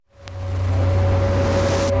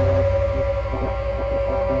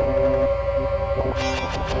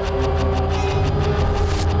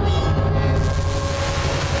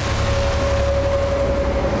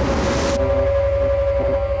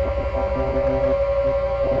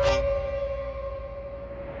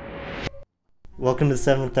Welcome to the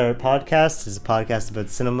Seventh Art Podcast. It's a podcast about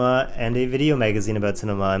cinema and a video magazine about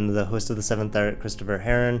cinema. I'm the host of the Seventh Art, Christopher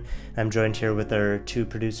Heron. I'm joined here with our two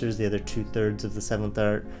producers, the other 2/3 of the Seventh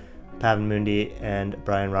Art, Pavan Mundi and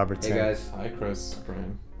Brian Robertson. Hey guys. Hi Chris,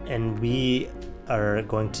 Brian. And we are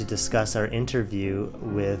going to discuss our interview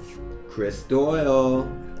with Chris Doyle.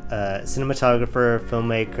 Cinematographer,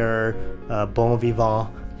 filmmaker, bon vivant.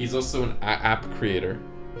 He's also an app creator.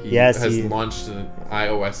 He Yes, has launched an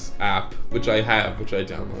iOS app, which I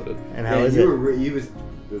downloaded. And how is it? You was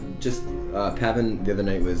just Pavan the other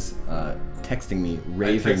night was texting me,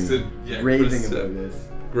 raving Chris, about this.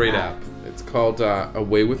 Great app. It's called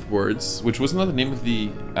Away with Words, which wasn't the name of the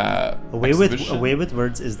Away exhibition. with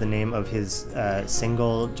Words is the name of his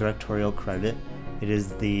single directorial credit. It is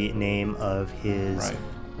the name of his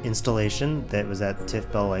installation that was at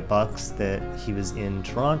TIFF Bell Lightbox that he was in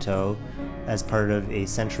Toronto as part of a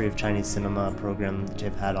Century of Chinese Cinema program that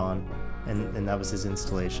TIFF had on, and that was his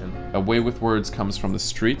installation. Away with Words comes from the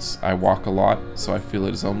streets. I walk a lot, so I feel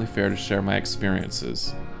it is only fair to share my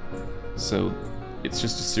experiences. So it's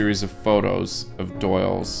just a series of photos of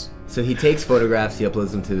Doyle's. So he takes photographs, he uploads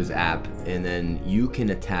them to his app, and then you can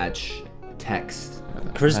attach text.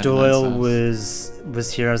 Chris Doyle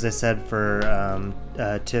was here, as I said, for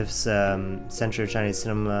TIFF's Century of Chinese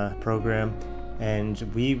Cinema program, and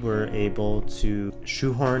we were able to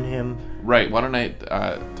shoehorn him. Right, why don't I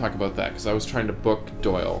talk about that, because I was trying to book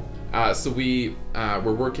Doyle. So we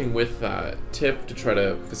were working with TIFF to try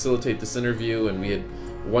to facilitate this interview, and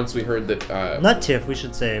once we heard that... Not TIFF, we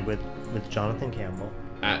should say, with Jonathan Campbell.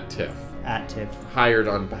 At TIFF. At TIFF. Hired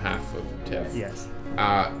on behalf of TIFF. Yes.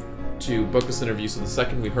 To book this interview. So the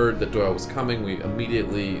second we heard that Doyle was coming, we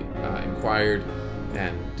immediately inquired,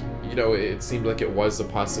 and it seemed like it was a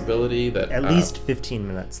possibility that at least 15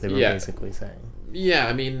 minutes they were basically saying. Yeah,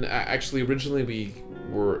 I mean, actually originally we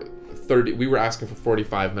were asking for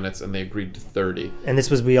 45 minutes and they agreed to 30. And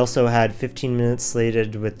we also had 15 minutes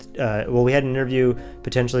slated with we had an interview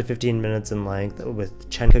potentially 15 minutes in length with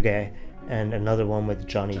Chen Kage and another one with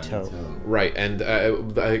Johnny To. Right, and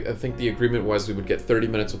I think the agreement was we would get 30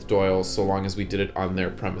 minutes with Doyle so long as we did it on their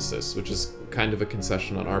premises, which is kind of a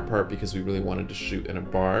concession on our part because we really wanted to shoot in a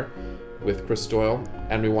bar with Chris Doyle,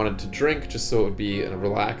 and we wanted to drink just so it would be in a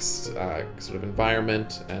relaxed sort of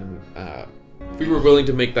environment, and we were willing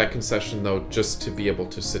to make that concession though just to be able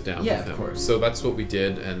to sit down with him. Of course. So that's what we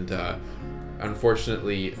did, and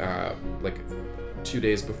unfortunately, like 2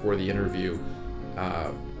 days before the interview,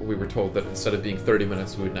 we were told that instead of being 30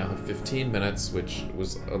 minutes, we would now have 15 minutes, which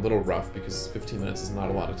was a little rough because 15 minutes is not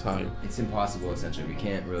a lot of time. It's impossible, essentially. We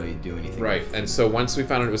can't really do anything. Right, and so once we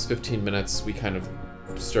found out it was 15 minutes, we kind of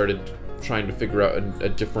started trying to figure out a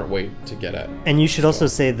different way to get at. And you should also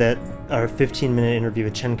say that our 15-minute interview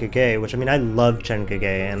with Chen Kage, which, I mean, I love Chen Kage,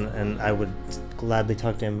 and I would gladly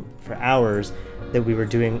talk to him for hours, that we were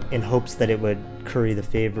doing in hopes that it would curry the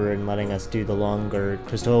favor in letting us do the longer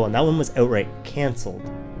Chris Doyle one. That one was outright canceled.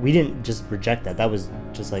 We didn't just reject that. That was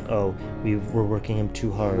just like, we were working him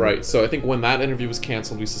too hard. Right, so I think when that interview was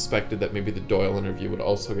canceled, we suspected that maybe the Doyle interview would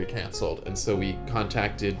also get canceled. And so we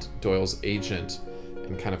contacted Doyle's agent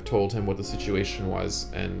and kind of told him what the situation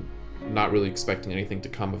was, and not really expecting anything to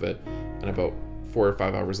come of it. And about 4 or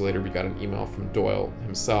 5 hours later, we got an email from Doyle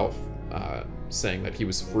himself saying that he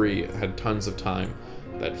was free, had tons of time,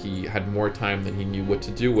 that he had more time than he knew what to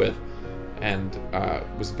do with, and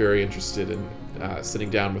was very interested in sitting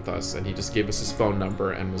down with us. And he just gave us his phone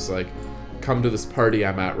number and was like, come to this party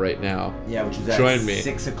I'm at right now. Yeah, which is Join at me.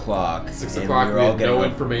 6 o'clock. 6 o'clock, we had no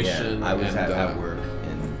information. Yeah, I was at work.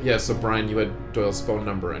 Yeah, so Brian, you had Doyle's phone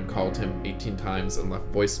number and called him 18 times and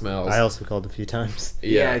left voicemails. I also called a few times.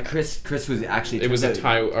 Yeah, Chris was actually... It was a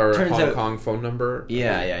Hong Kong phone number.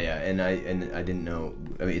 Yeah, and I didn't know...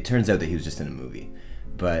 I mean, it turns out that he was just in a movie.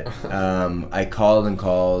 But I called,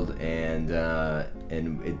 and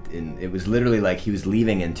it was literally like he was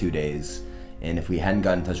leaving in 2 days. And if we hadn't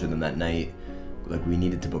gotten in touch with him that night, like, we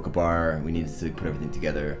needed to book a bar, we needed to put everything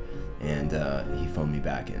together. And he phoned me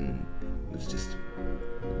back and was just...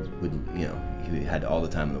 he had all the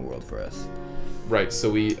time in the world for us. Right, so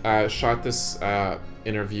we shot this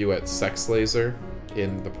interview at Sex Laser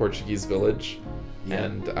in the Portuguese village,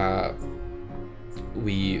 and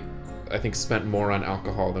we, I think, spent more on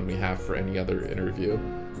alcohol than we have for any other interview.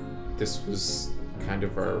 This was kind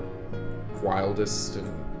of our wildest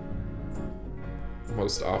and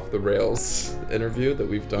most off-the-rails interview that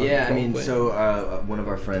we've done. Yeah, probably. I mean, so one of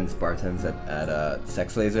our friends bartends at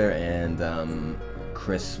Sex Laser, and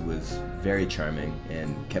Chris was very charming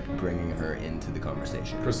and kept bringing her into the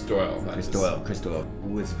conversation. Chris Doyle. Chris Doyle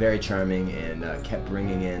was very charming and kept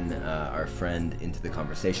bringing in our friend into the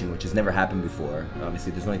conversation, which has never happened before.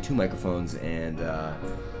 Obviously, there's only 2 microphones, and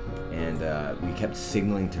we kept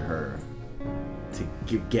signaling to her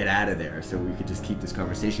to get out of there so we could just keep this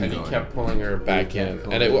conversation going. And he kept pulling her back in.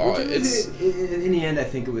 And it's... In the end, I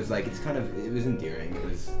think it was like, it was endearing.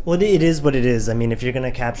 Well, it is what it is. I mean, if you're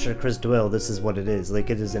going to capture Chris Doyle, this is what it is. Like,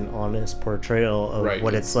 it is an honest portrayal of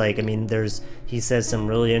what it's like. I mean, he says some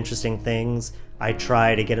really interesting things. I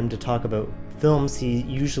try to get him to talk about films. He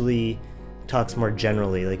usually talks more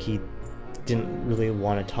generally. Like, he didn't really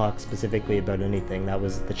want to talk specifically about anything. That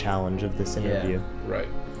was the challenge of this interview. Yeah. Right.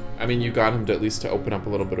 I mean, you got him to at least to open up a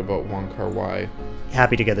little bit about Wong Kar-wai.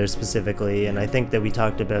 Happy Together specifically, and I think that we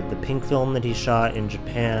talked about the Pink film that he shot in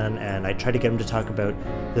Japan, and I tried to get him to talk about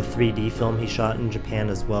the 3D film he shot in Japan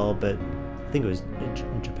as well, but I think it was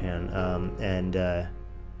in Japan, and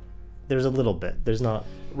there's a little bit. There's not...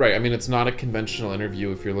 Right, I mean, it's not a conventional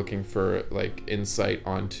interview if you're looking for, like, insight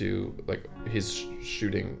onto, like, his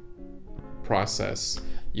shooting process.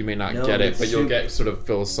 You may not get it, but you'll get sort of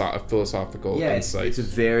philosophical insight. It's a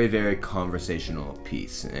very, very conversational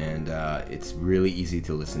piece, and it's really easy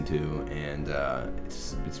to listen to, and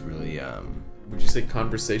it's really... Would you say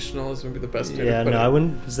conversational is maybe the best way to put it? I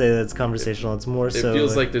wouldn't say that it's conversational. It's more so... It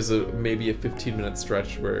feels like there's maybe a 15-minute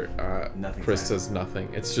stretch where Chris says nothing.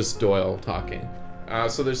 It's just Doyle talking.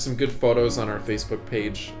 So there's some good photos on our Facebook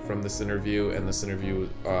page from this interview, and this interview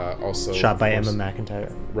also... Shot by Emma McIntyre.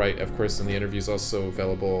 Right, of course, and the interview is also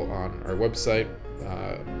available on our website,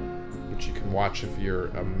 which you can watch if you're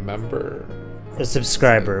a member. A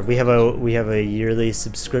subscriber. We have a yearly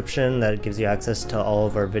subscription that gives you access to all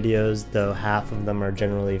of our videos, though half of them are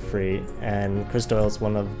generally free. And Chris Doyle is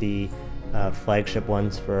one of the flagship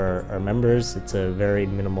ones for our members. It's a very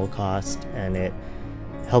minimal cost, and it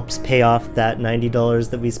helps pay off that $90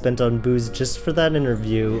 that we spent on booze just for that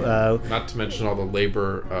interview. Not to mention all the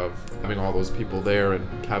labor of having all those people there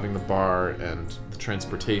and having the bar and the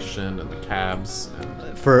transportation and the cabs.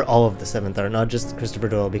 For all of the Seventh Art, not just Christopher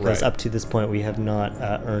Doyle, because up to this point we have not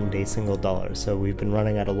earned a single dollar. So we've been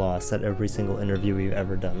running at a loss at every single interview we've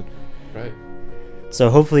ever done. Right. So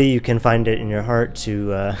hopefully you can find it in your heart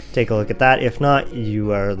to take a look at that. If not,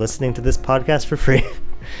 you are listening to this podcast for free.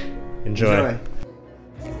 Enjoy.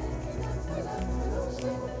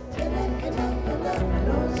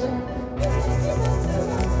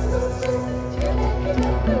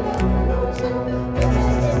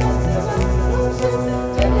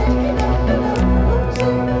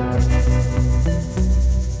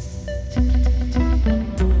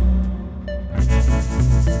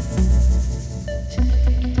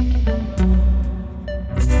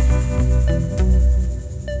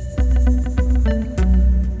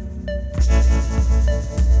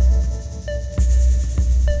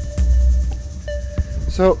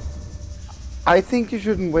 So, I think you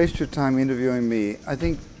shouldn't waste your time interviewing me.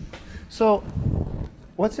 So,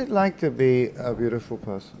 what's it like to be a beautiful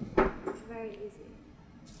person? It's very easy.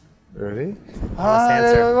 Really?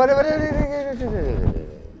 Honest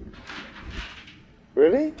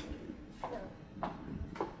Really?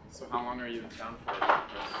 So how long are you in town for?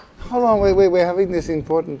 Hold on, wait, we're having this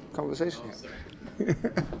important conversation here.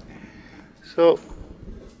 So,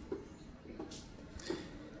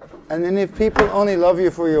 and then if people only love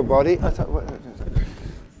you for your body,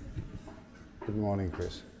 Good morning,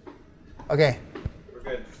 Chris. Okay. We're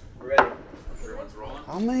good. We're ready. Everyone's rolling?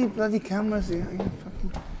 How many bloody cameras do you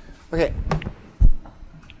fucking... Okay.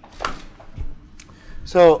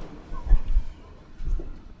 So,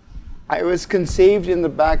 I was conceived in the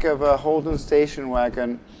back of a Holden station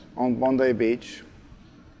wagon on Bondi Beach,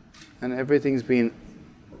 and everything's been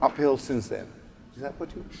uphill since then. Is that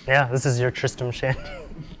what you... Yeah, this is your Tristram Shandy.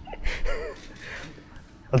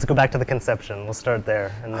 Let's go back to the conception. We'll start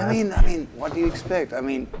there. And I mean, what do you expect? I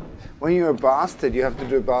mean, when you're a bastard, you have to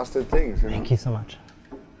do bastard things. You know? Thank you so much.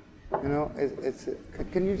 You know,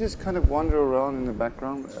 can you just kind of wander around in the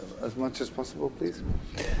background as much as possible, please?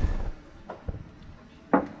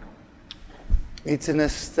 It's an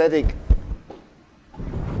aesthetic.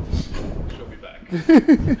 She'll be back.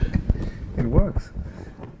 It works.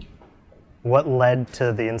 What led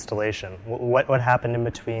to the installation? What happened in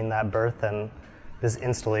between that birth and this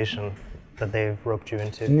installation that they've roped you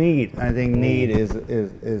into? Need. I think need is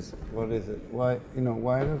what is it? Why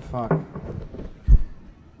the fuck?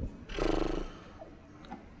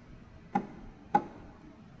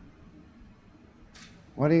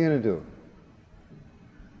 What are you gonna do?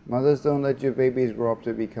 Mothers don't let your babies grow up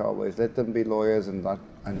to be cowboys. Let them be lawyers and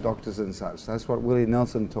doctors and such. That's what Willie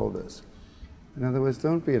Nelson told us. In other words,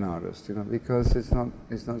 don't be an artist, because it's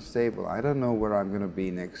not stable. I don't know where I'm going to be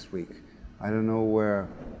next week. I don't know where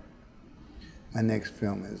my next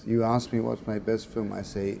film is. You ask me what's my best film, I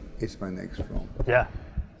say it's my next film. Yeah.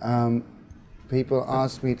 People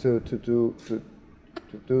ask me to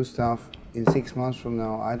do stuff in 6 months from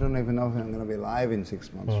now. I don't even know if I'm going to be live in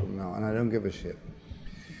 6 months from now, and I don't give a shit.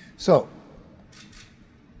 So,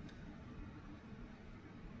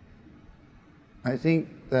 I think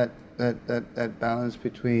that balance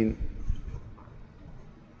between,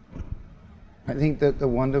 I think that the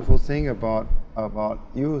wonderful thing about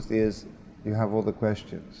youth is you have all the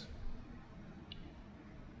questions.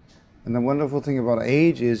 And the wonderful thing about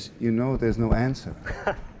age is there's no answer.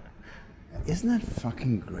 Isn't that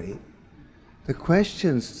fucking great? The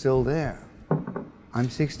question's still there. I'm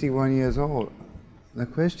 61 years old. The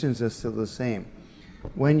questions are still the same.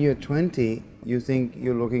 When you're 20, you think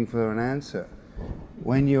you're looking for an answer.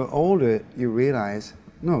 When you're older, you realize,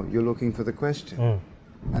 no, you're looking for the question.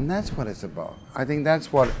 And that's what it's about. And that's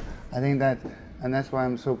why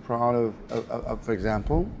I'm so proud of, for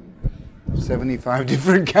example, 75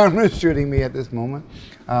 different cameras shooting me at this moment.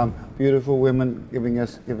 Beautiful women giving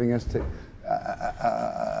us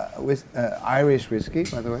Irish whiskey,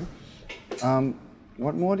 by the way.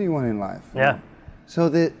 What more do you want in life? Yeah. So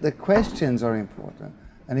the questions are important.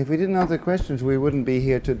 And if we didn't have the questions, we wouldn't be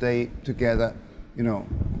here today together,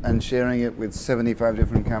 and sharing it with 75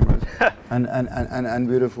 different cameras and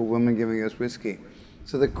beautiful women giving us whiskey.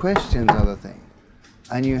 So the questions are the thing.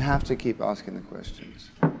 And you have to keep asking the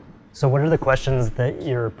questions. So what are the questions that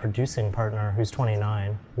your producing partner, who's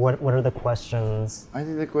 29, what are the questions? I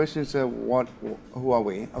think the questions are who are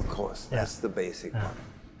we? Of course, that's the basic one.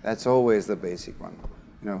 That's always the basic one.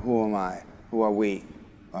 Who am I? Who are we?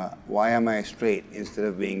 Why am I straight instead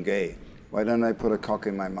of being gay? Why don't I put a cock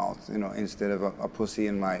in my mouth, instead of a pussy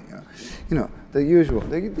in my, the usual,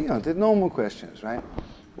 the normal questions, right?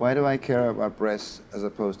 Why do I care about breasts as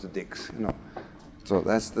opposed to dicks? So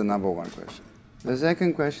that's the number one question. The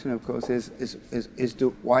second question, of course, is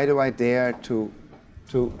why do I dare to,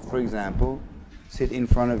 for example, sit in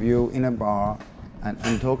front of you in a bar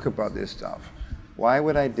and talk about this stuff? Why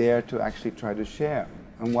would I dare to actually try to share?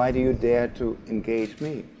 And why do you dare to engage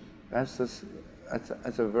me? That's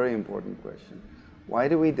a very important question. Why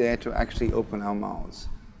do we dare to actually open our mouths?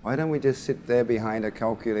 Why don't we just sit there behind a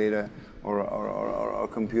calculator or a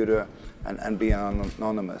computer and be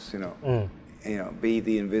anonymous, be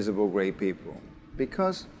the invisible gray people?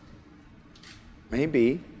 Because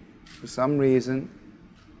maybe, for some reason,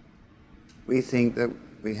 we think that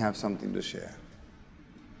we have something to share.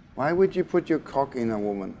 Why would you put your cock in a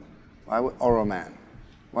woman, or a man?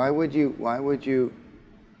 Why would you?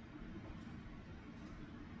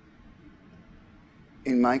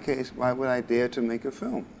 In my case, why would I dare to make a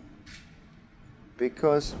film?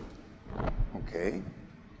 Because, okay,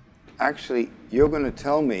 actually, you're going to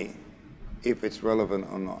tell me if it's relevant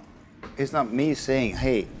or not. It's not me saying,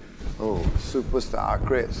 hey, superstar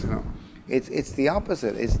Chris, It's the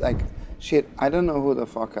opposite. It's like, shit, I don't know who the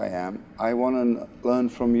fuck I am. I want to learn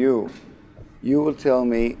from you. You will tell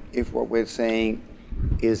me if what we're saying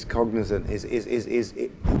is cognizant,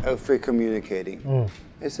 if we're communicating.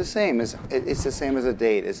 It's the same as a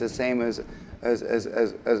date. It's the same as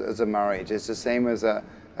a marriage. It's the same as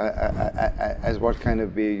what kind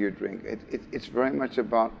of beer you drink. It's very much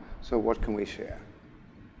about, so what can we share?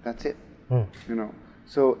 That's it.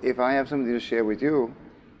 So if I have something to share with you,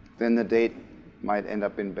 then the date might end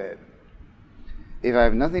up in bed. If I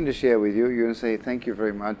have nothing to share with you, you're going to say, thank you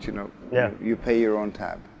very much, you pay your own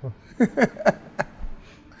tab.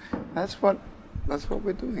 That's what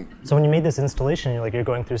we're doing. So when you made this installation, you're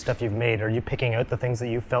going through stuff you've made, are you picking out the things that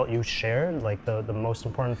you felt you shared, like the most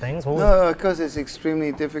important things? No, because it's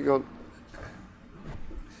extremely difficult.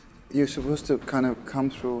 You're supposed to kind of come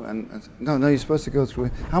through and no, you're supposed to go through.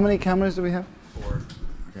 How many cameras do we have? 4.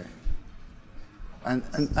 Okay.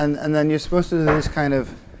 And then you're supposed to do this kind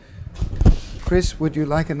of, Chris, would you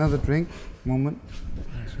like another drink? Moment.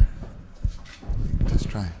 Let's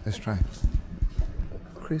try.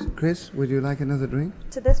 Chris, would you like another drink?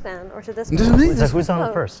 To this man or to this man? Who's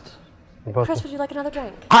on first? Chris, would you like another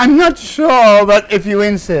drink? I'm not sure, but if you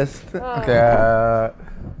insist. Oh. Okay.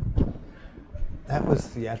 That was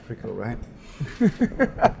theatrical, right?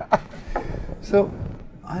 So,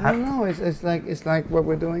 I don't know. It's like what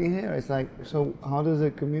we're doing here. It's like, so how does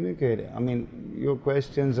it communicate? I mean, your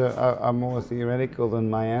questions are more theoretical than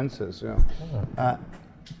my answers. I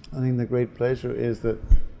think the great pleasure is that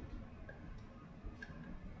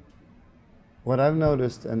what I've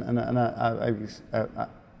noticed, and I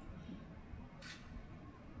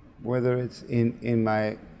whether it's in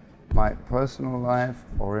my my personal life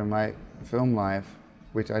or in my film life,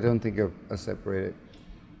 which I don't think are separated,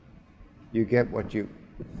 you get what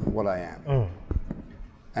I am.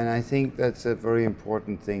 And I think that's a very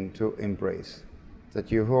important thing to embrace. That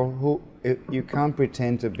you can't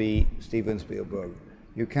pretend to be Steven Spielberg.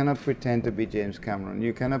 You cannot pretend to be James Cameron.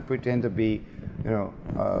 You cannot pretend to be,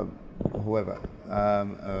 whoever.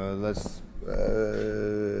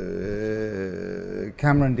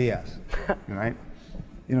 Cameron Diaz, right?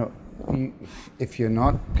 If you're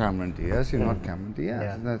not Cameron Diaz, you're not Cameron Diaz.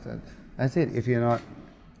 Yeah. That's it. If you're not,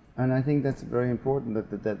 and I think that's very important.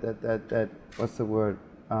 That what's the word?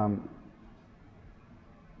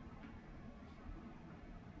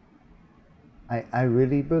 I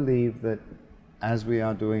really believe that, as we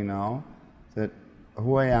are doing now, that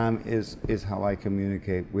who I am is how I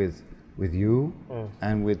communicate with you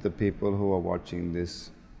and with the people who are watching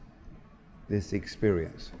this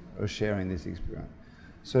experience or sharing this experience.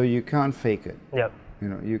 So you can't fake it. Yep.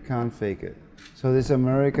 You can't fake it. So this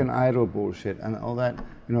American Idol bullshit and all that,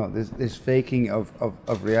 this faking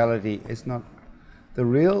of reality is not the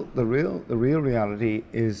real reality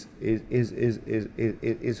is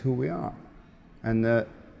who we are. And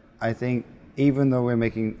I think even though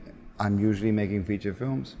I'm usually making feature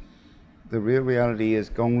films, the real reality is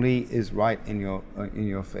Gong Li is right in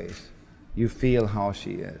your face. You feel how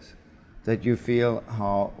she is, that you feel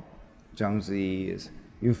how Zhang Zi is,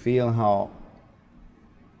 you feel how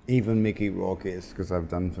even Mickey Rourke is, because I've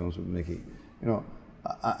done films with Mickey.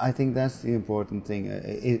 I think that's the important thing,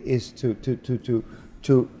 is to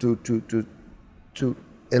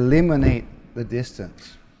eliminate the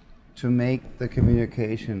distance, to make the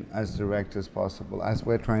communication as direct as possible, as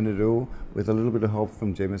we're trying to do with a little bit of help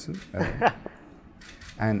from Jameson.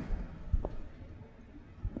 And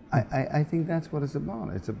I think that's what it's about.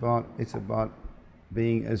 It's about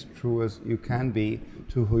being as true as you can be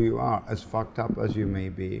to who you are, as fucked up as you may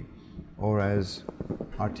be, or as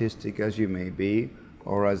artistic as you may be,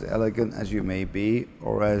 or as elegant as you may be,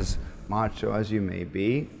 or as macho as you may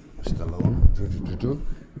be, Stallone,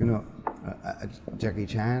 Jackie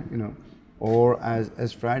Chan, or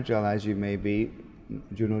as fragile as you may be,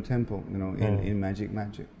 Juno Temple, in Magic.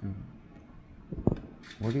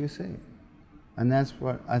 What do you say? And that's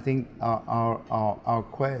what I think our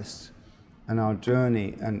quest and our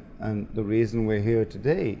journey and the reason we're here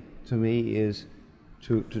today, to me, is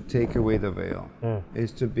to take away the veil,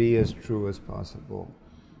 is to be as true as possible,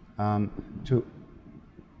 to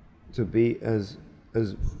be as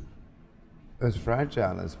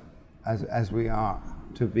fragile as we are,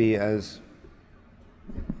 to be as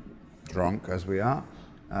drunk as we are,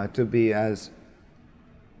 to be as,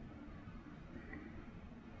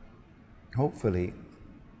 hopefully,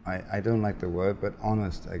 I don't like the word, but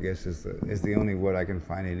honest, I guess, is the only word I can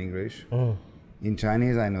find in English. In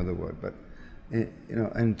Chinese, I know the word, but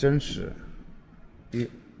and 真实,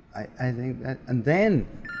 I think that, and then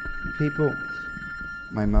people.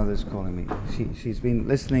 My mother's calling me. She's been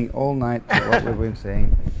listening all night to what we've been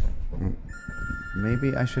saying.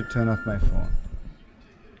 Maybe I should turn off my phone.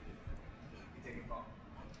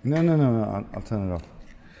 No. I'll turn it off.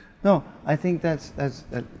 No, I think that's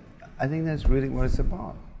I think that's really what it's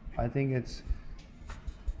about. I think it's.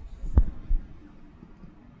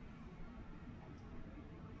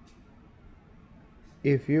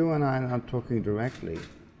 If you and I are not talking directly,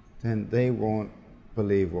 then they won't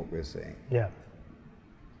believe what we're saying. Yeah.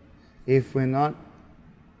 If we're not,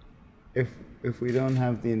 if we don't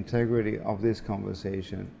have the integrity of this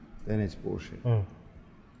conversation, then it's bullshit.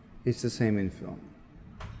 It's the same in film.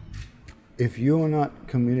 If you're not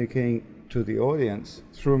communicating to the audience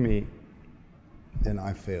through me, then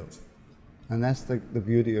I failed. And that's the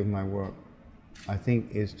beauty of my work, I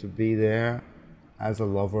think, is to be there as a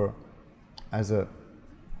lover, as a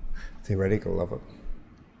theoretical lover,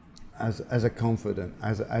 as a confidant,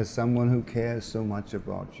 as someone who cares so much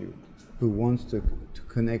about you, who wants to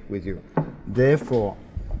connect with you. Therefore,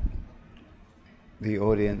 the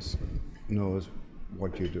audience knows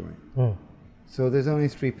what you're doing. So there's only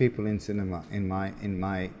three people in cinema in my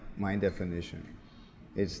definition.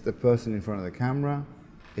 It's the person in front of the camera,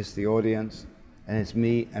 it's the audience, and it's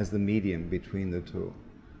me as the medium between the two.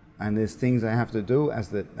 And there's things I have to do as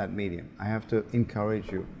that medium. I have to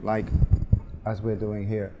encourage you, like as we're doing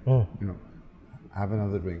here. Have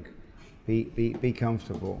another drink, be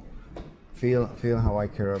comfortable, feel how I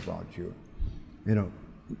care about you.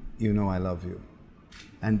 You know I love you,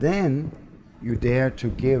 and then you dare to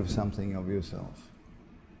give something of yourself.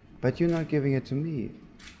 But you're not giving it to me.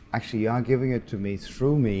 Actually, you are giving it to me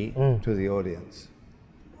through me to the audience.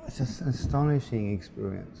 It's just an astonishing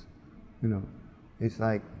experience. It's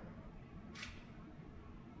like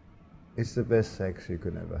it's the best sex you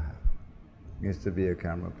could ever have, is to be a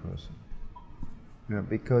camera person.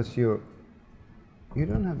 Because you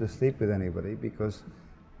don't have to sleep with anybody, because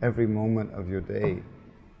every moment of your day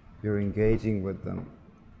you're engaging with them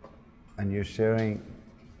and you're sharing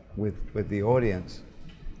with the audience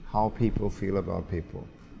how people feel about people.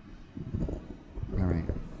 I mean,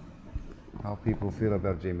 how people feel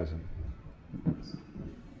about Jameson.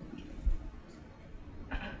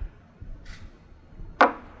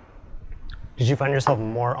 Did you find yourself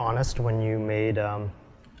more honest when you made...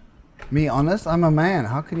 Me honest? I'm a man.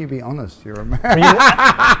 How can you be honest? You're a man.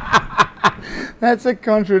 That's a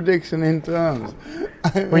contradiction in terms.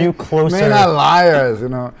 Were you closer? Men are liars,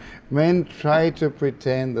 Men try to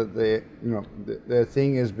pretend that their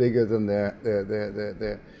thing is bigger than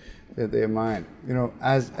their mind.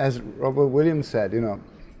 As Robert Williams said,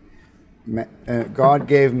 God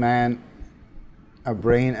gave man a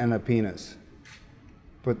brain and a penis,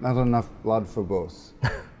 but not enough blood for both.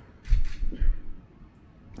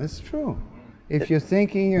 It's true. If you're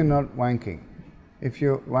thinking, you're not wanking. If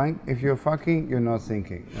you're fucking, you're not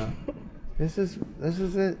thinking. This is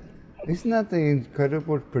it. Isn't that the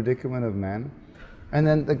incredible predicament of man? And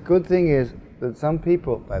then the good thing is that some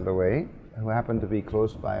people, by the way, who happen to be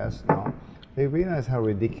close by us now, they realize how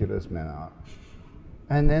ridiculous men are.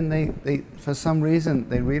 And then they for some reason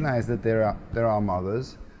they realize that they're our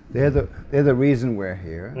mothers. They're the reason we're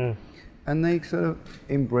here. And they sort of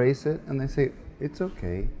embrace it and they say, it's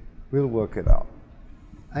okay, we'll work it out.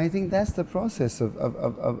 I think that's the process of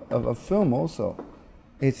a film also.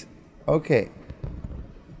 It's okay,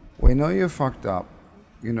 we know you're fucked up,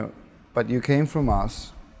 but you came from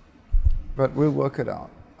us, but we'll work it out.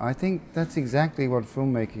 I think that's exactly what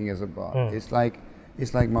filmmaking is about. It's like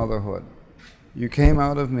motherhood. You came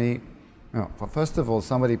out of me, first of all,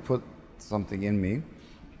 somebody put something in me,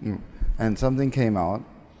 and something came out,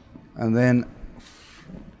 and then,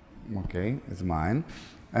 okay, it's mine,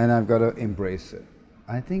 and I've got to embrace it.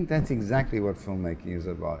 I think that's exactly what filmmaking is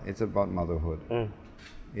about. It's about motherhood.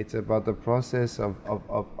 It's about the process of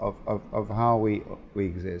how we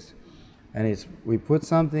exist. And we put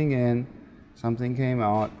something in, something came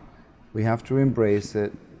out, we have to embrace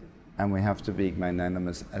it, and we have to be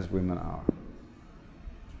magnanimous as women are.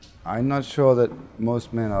 I'm not sure that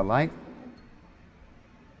most men are like.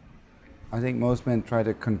 I think most men try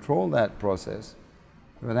to control that process,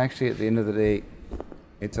 but actually at the end of the day,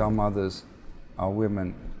 it's our mothers, our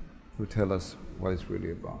women, who tell us what it's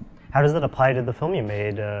really about. How does that apply to the film you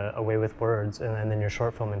made, Away with Words, and then your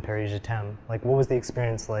short film in Paris Je t'aime? Like, what was the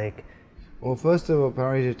experience like? Well, first of all,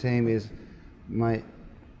 Paris Je t'aime is my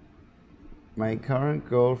current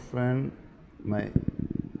girlfriend.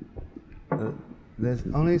 There's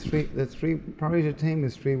three. Paris Je t'aime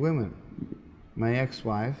is 3 women. My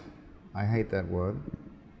ex-wife, I hate that word.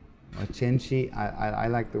 Qianxi, I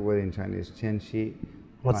like the word in Chinese. Qianxi.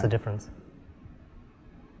 What's the difference?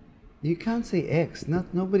 You can't say ex.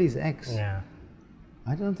 Nobody's ex. Yeah.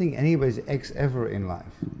 I don't think anybody's ex ever in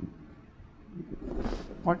life.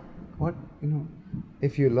 What?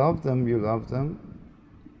 If you love them, you love them,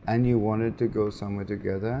 and you wanted to go somewhere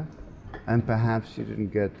together, and perhaps you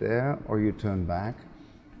didn't get there, or you turned back,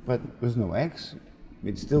 but there's no ex.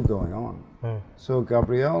 It's still going on. So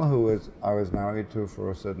Gabrielle, who I was married to for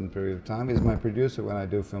a certain period of time, is my producer when I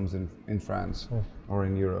do films in France or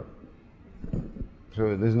in Europe.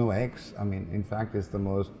 So there's no ex. I mean, in fact, it's the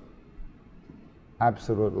most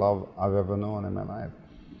absolute love I've ever known in my life.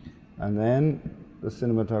 And then the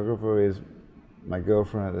cinematographer is my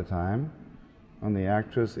girlfriend at the time, and the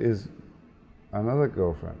actress is another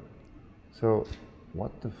girlfriend. So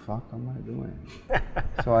what the fuck am I doing?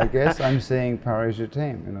 So I guess I'm saying Paris Je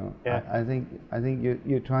t'aime, Yeah. I think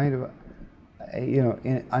you're trying to,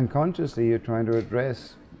 unconsciously you're trying to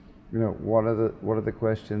address, what are the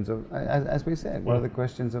questions of, as we said, what are the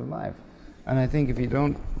questions of life? And I think if you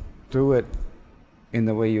don't do it in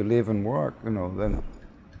the way you live and work, then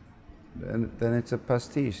it's a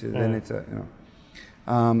pastiche. Then it's a,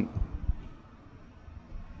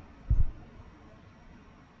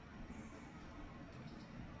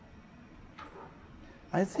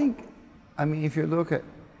 I think, if you look at,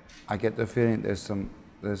 I get the feeling there's some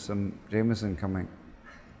Jameson coming.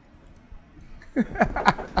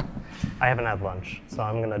 I haven't had lunch, so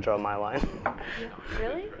I'm gonna draw my line.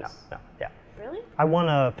 Really? No, yeah. Really? I want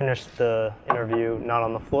to finish the interview not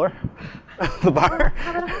on the floor, the bar.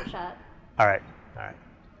 How about a half shot? All right. Half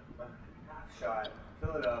shot.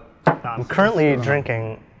 Fill it up. I'm currently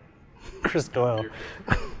drinking Chris Doyle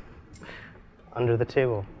under the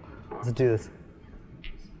table. Let's do this.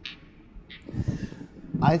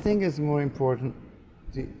 I think it's more important.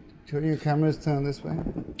 Do your cameras turn this way?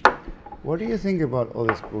 What do you think about all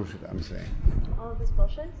this bullshit I'm saying? All of this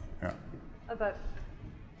bullshit Yeah. about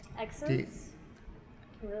exes.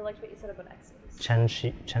 I really liked what you said about exes. Chen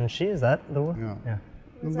Shi, is that the one? Yeah.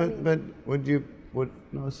 What does that But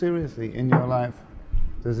no, seriously, in your life,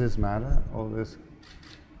 does this matter? All this,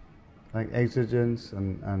 like exigence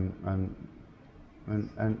and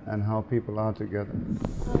how people are together.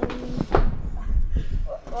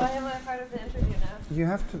 Why am I part of the interview now? You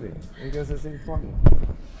have to be, because it's important. Okay.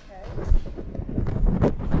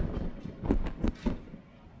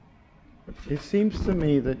 It seems to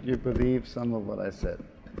me that you believe some of what I said.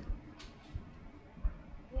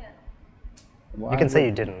 Yeah. Why You can say would-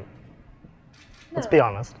 you didn't. Let's No. be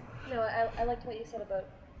honest. No, I liked what you said about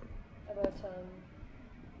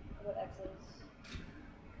exes.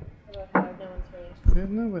 About how no one's really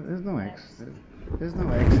There's no X. There's no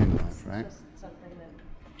X in life, right? It's just something that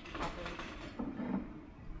happens.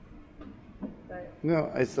 But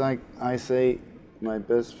No, it's like I say, my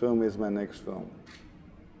best film is my next film.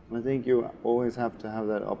 I think you always have to have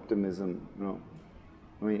that optimism, you know.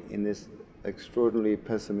 I mean, in this extraordinarily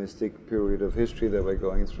pessimistic period of history that we're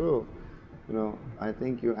going through, you know, I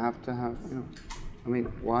think you have to have, you know, I mean,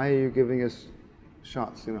 why are you giving us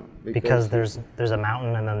shots, you know? Because there's a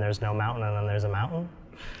mountain and then there's no mountain and then there's a mountain.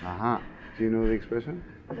 Aha. Do you know the expression?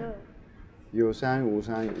 no. 有山无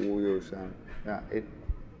山无有山. Yeah,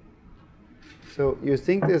 so you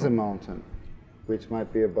think there's a mountain, which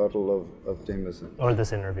might be a bottle of Jameson, Or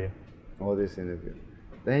this interview. or this interview.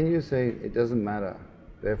 Then you say, it doesn't matter,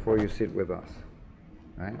 therefore you sit with us,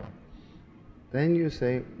 right? Then you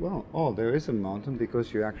say, well, there is a mountain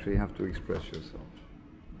because you actually have to express yourself.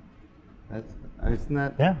 Isn't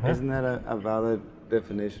that a valid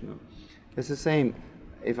definition? It's the same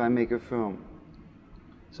if I make a film.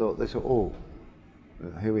 So they say,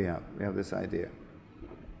 here we have this idea.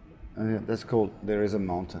 And that's called There Is a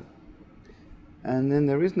Mountain. And then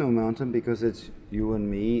there is no mountain because it's you and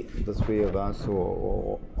me, the three of us,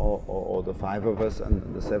 or the five of us and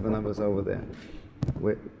the seven of us over there.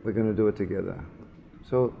 We're going to do it together.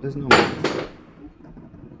 So there's no mountain.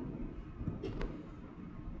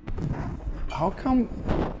 How come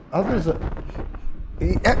others are...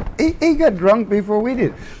 He got drunk before we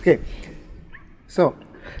did. Okay, so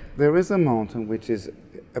there is a mountain which is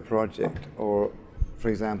a project, or for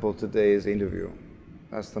example today's interview.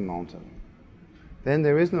 That's the mountain. Then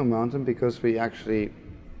there is no mountain because we actually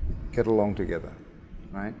get along together,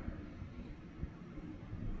 right?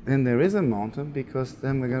 Then there is a mountain because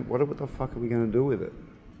then what the fuck are we gonna do with it?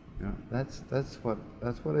 You know, that's what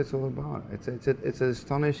it's all about. It's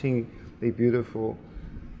astonishingly beautiful.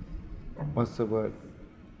 What's the word?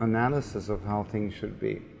 Analysis of how things should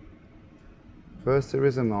be. First, there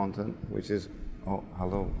is a mountain, which is, oh,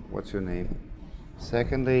 hello, what's your name?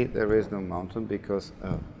 Secondly, there is no mountain because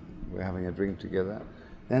we're having a drink together.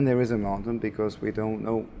 Then there is a mountain because we don't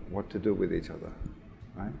know what to do with each other,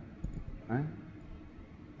 right? Right?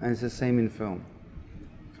 And it's the same in film.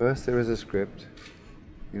 First, there is a script,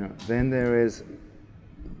 you know. Then there is,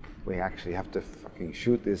 we actually have to fucking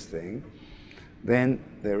shoot this thing. Then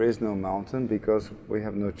there is no mountain because we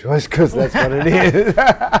have no choice because that's what it is.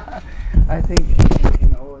 I think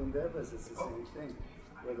in all endeavors it's the same thing.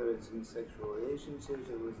 Whether it's in sexual relationships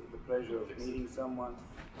or with the pleasure of meeting someone,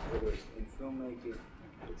 whether it's in filmmaking,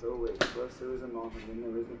 it's always first there is a mountain, then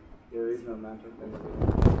there is no mountain, then there is.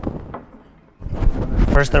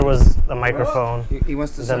 First there was a microphone, He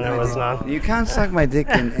wants to then suck there my was dick. none. You can't suck my dick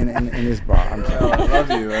in this bar. I'm sorry. I love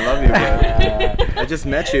you, but I just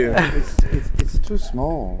met you. It's too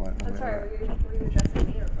small. I'm sorry, were you addressing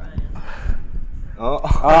me or Brian?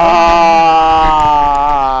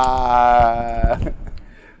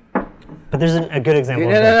 But there's a good example.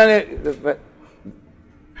 of this. But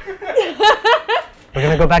We're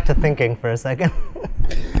gonna go back to thinking for a second.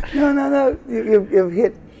 no. You've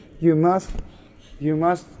hit. You must.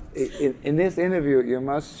 In this interview, you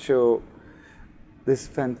must show this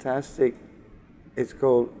fantastic. It's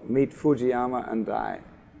called Meet Fujiyama and Die,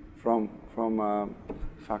 from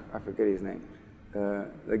fuck, I forget his name.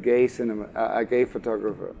 A gay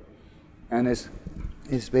photographer, and it's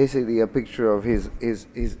basically a picture of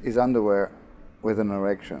his underwear with an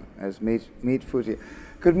erection. As Meet Fuji.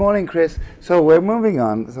 Good morning, Chris. So we're moving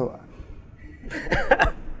on.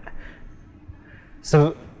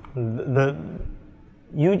 So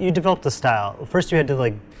you developed a style. First you had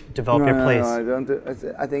to develop your place. No, I don't.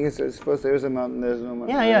 I think it's first there is a mountain, there's no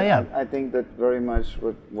mountain. Yeah. I think that very much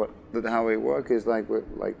how we work is like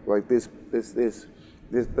this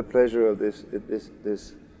the pleasure of this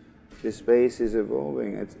space is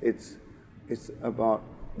evolving. It's about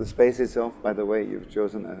the space itself. By the way, you've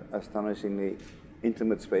chosen an astonishingly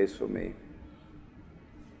intimate space for me.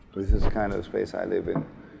 This is the kind of space I live in.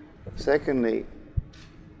 Secondly,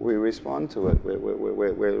 we respond to it.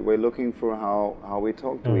 We're looking for how we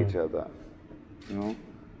talk to each other, you know.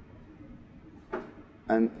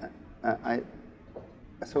 And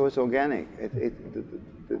so it's organic.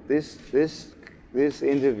 This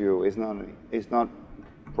interview is not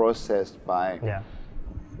processed by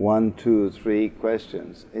 1, 2, 3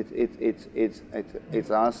 questions.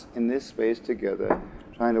 It's us in this space together,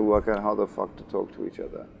 trying to work out how the fuck to talk to each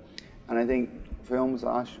other. And I think films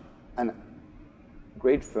are, and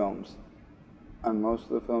great films, and most of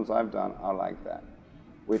the films I've done are like that,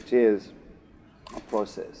 which is a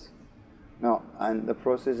process. Now, and the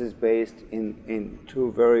process is based in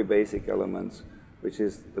 2 very basic elements, which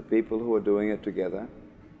is the people who are doing it together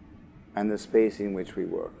and the space in which we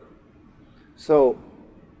work. So,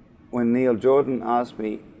 when Neil Jordan asked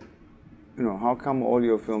me, you know, how come all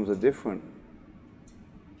your films are different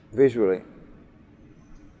visually,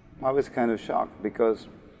 I was kind of shocked because,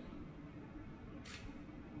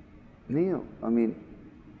 Neil, I mean,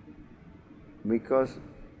 because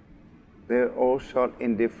they're all shot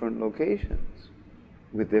in different locations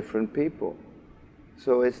with different people.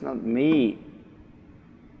 So it's not me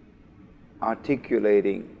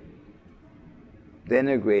articulating,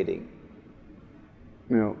 denigrating,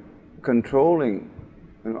 you know, controlling.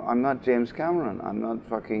 You know, I'm not James Cameron. I'm not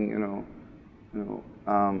fucking,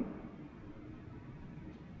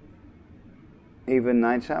 even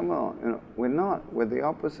Night Shyamalan. You know, we're not. We're the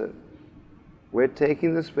opposite. We're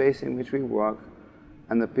taking the space in which we work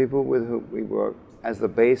and the people with whom we work as the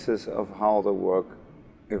basis of how the work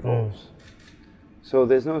evolves. So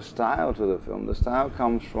there's no style to the film. The style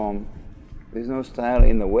comes from, there's no style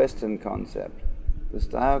in the Western concept. The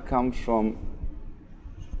style comes from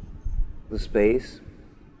the space,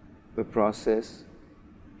 the process,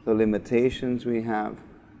 the limitations we have,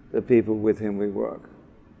 the people with whom we work.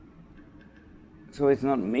 So it's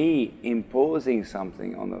not me imposing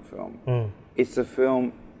something on the film. It's the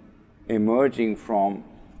film emerging from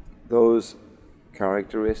those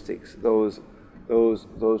characteristics, those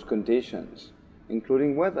conditions,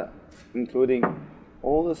 including weather, including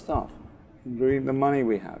all the stuff, including the money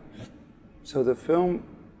we have. So the film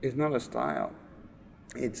is not a style;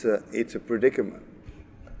 it's a predicament.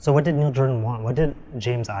 So what did Neil Jordan want? What did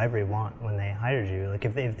James Ivory want when they hired you? Like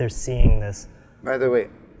if they're seeing this. By the way,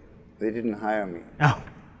 they didn't hire me. Oh,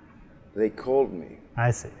 They called me.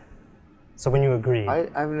 I see. So when you agreed.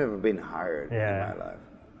 I've never been hired in my life.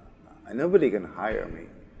 Nobody can hire me,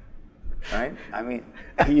 right? I mean,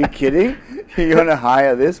 are you kidding? You're gonna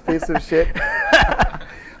hire this piece of shit?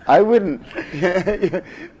 I wouldn't.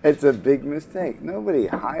 It's a big mistake. Nobody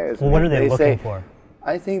hires me. Well, what are they looking for?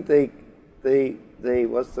 I think they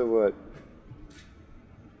what's the word?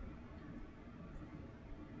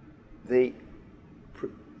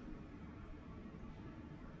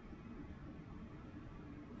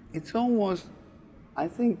 It's almost, I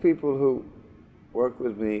think people who work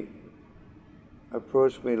with me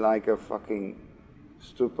approach me like a fucking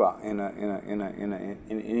stupa in an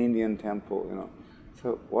Indian temple, you know.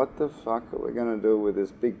 So what the fuck are we gonna do with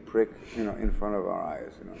this big prick, you know, in front of our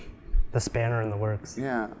eyes, you know? The spanner in the works.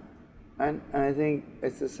 Yeah, and I think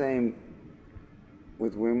it's the same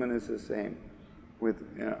with women. It's the same with,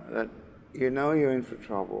 you know, that you know you're in for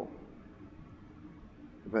trouble,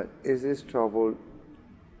 but is this trouble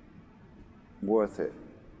worth it?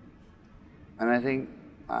 And I think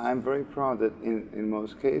I'm very proud that in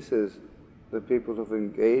most cases, the people who've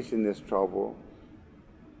engaged in this trouble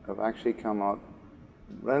have actually come out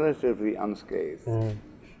relatively unscathed. You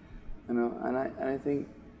know, and I think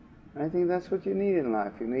that's what you need in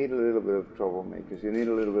life. You need a little bit of troublemakers. You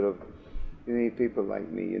need people like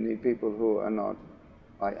me. You need people who are not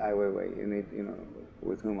like Ai Weiwei. You need, you know,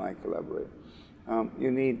 with whom I collaborate.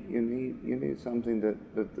 You need something that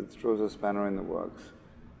throws a spanner in the works,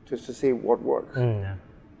 just to see what works. Yeah.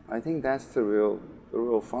 I think that's the real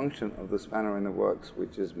function of the spanner in the works,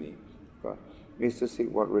 which is me, is to see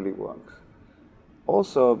what really works.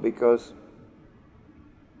 Also because,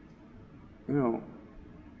 you know,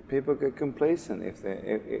 people get complacent if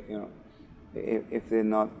they're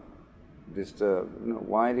not disturbed. You know,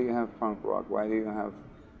 why do you have punk rock? Why do you have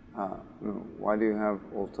why do you have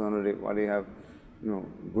alternative? Why do you have, you know,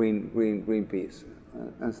 Greenpeace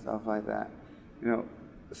and stuff like that? You know,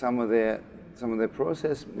 some of their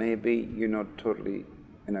process maybe you're not totally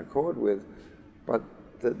in accord with, but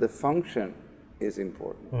the function is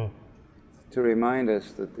important to remind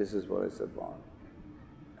us that this is what it's about.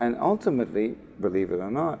 And ultimately, believe it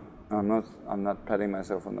or not, I'm not patting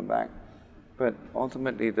myself on the back, but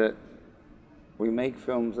ultimately that we make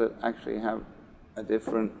films that actually have a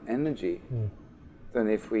different energy than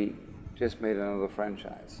if we just made another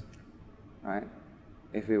franchise, right?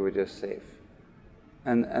 If we were just safe.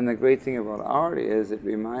 And the great thing about art is it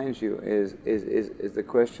reminds you is the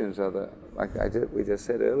questions are we just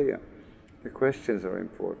said earlier, the questions are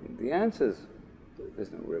important. The answers,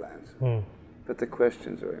 there's no real answer. But the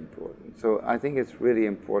questions are important. So I think it's really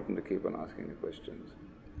important to keep on asking the questions.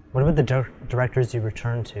 What about the directors you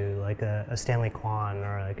return to, like a Stanley Kwan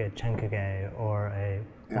or like a Chen Kage or a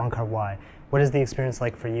Wong Kar-wai? What is the experience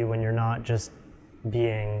like for you when you're not just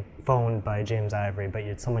being phoned by James Ivory, but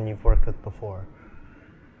it's someone you've worked with before?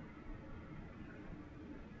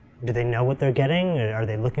 Do they know what they're getting? Are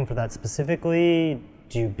they looking for that specifically?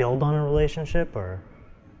 Do you build on a relationship, or?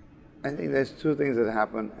 I think there's two things that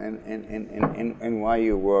happen and why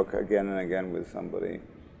you work again and again with somebody.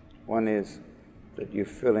 One is that you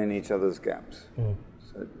fill in each other's gaps.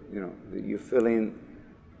 So, that you fill in,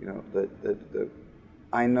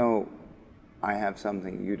 I know I have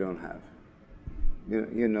something you don't have.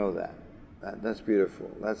 You know that. That's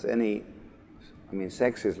beautiful. That's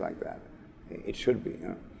sex is like that. It should be,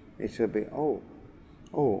 It should be,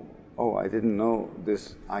 I didn't know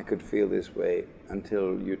this, I could feel this way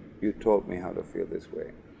until you taught me how to feel this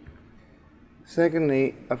way.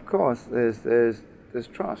 Secondly, of course, there's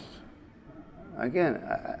trust. Again,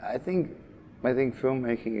 I think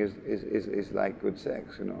filmmaking is like good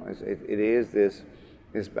sex. It is this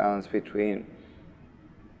balance between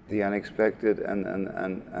the unexpected and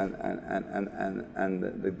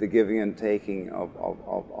the giving and taking of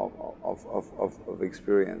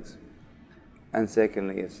experience. And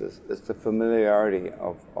secondly, it's the familiarity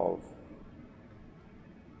of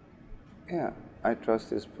I trust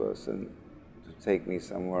this person to take me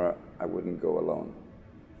somewhere I wouldn't go alone.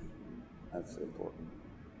 That's important.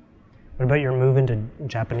 What about your move into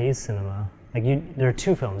Japanese cinema? There are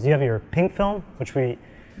two films. You have your pink film, which we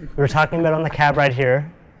were talking about on the cab right here,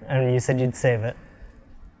 and you said you'd save it,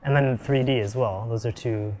 and then 3D as well. Those are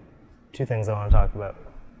two things I want to talk about.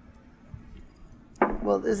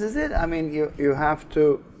 Well, this is it. You have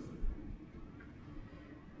to.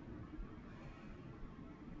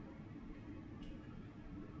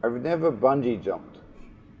 I've never bungee jumped,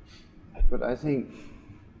 but I think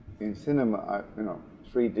in cinema,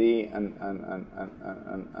 3D and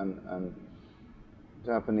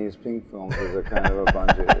Japanese pink films is a kind of a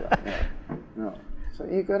bungee. So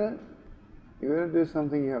you gotta do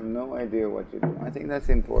something you have no idea what you're doing. I think that's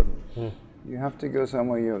important. You have to go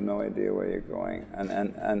somewhere you have no idea where you're going,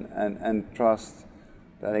 and trust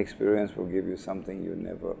that experience will give you something you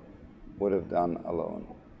never would have done alone.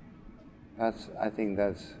 I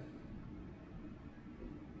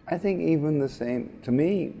think even the same, to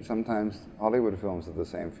me, sometimes Hollywood films are the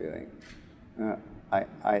same feeling.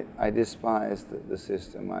 I despise the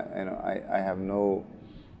system. I have no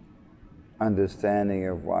understanding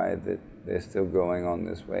of why they're still going on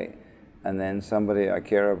this way. And then somebody I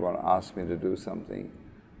care about asks me to do something.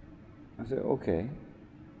 I say, okay.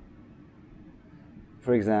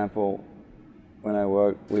 For example, when I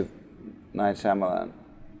worked with Night Shyamalan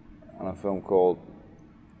on a film called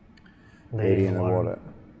Lady in the Water,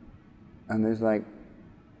 and there's like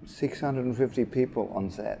 650 people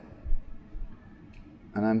on set.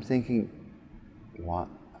 And I'm thinking, what?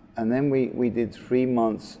 And then we did 3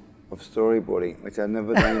 months of storyboarding, which I've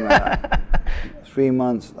never done in my life. 3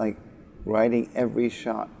 months, writing every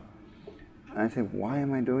shot. And I said, why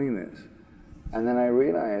am I doing this? And then I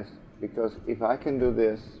realized, because if I can do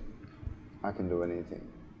this, I can do anything.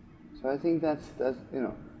 So I think that's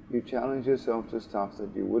you challenge yourself to stuff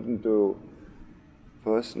that you wouldn't do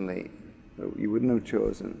personally, you wouldn't have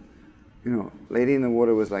chosen. Lady in the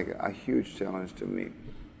Water was like a huge challenge to me.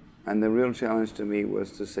 And the real challenge to me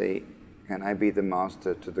was to say, can I be the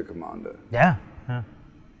master to the commander? Yeah.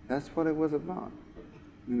 That's what it was about.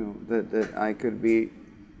 That I could be,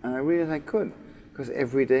 and I realized I could, because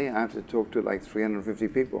every day I have to talk to 350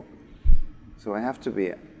 people. So I have to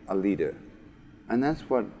be a leader. And that's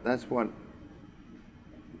what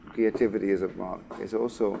creativity is about. It's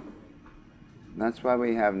also, that's why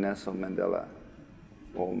we have Nelson Mandela,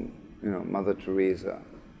 or Mother Teresa,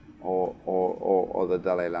 or the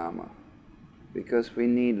Dalai Lama, because we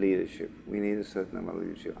need leadership. We need a certain amount of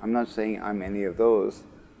leadership. I'm not saying I'm any of those,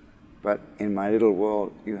 but in my little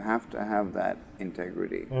world, you have to have that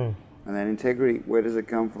integrity. And that integrity, where does it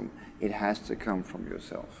come from? It has to come from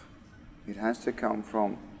yourself. It has to come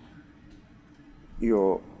from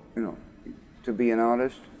your, to be an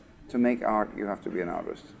artist, to make art, you have to be an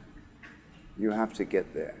artist. You have to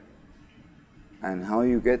get there. And how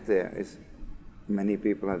you get there is, many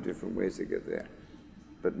people have different ways to get there.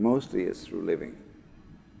 But mostly it's through living.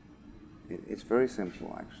 It's very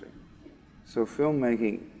simple, actually. So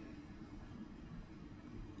filmmaking,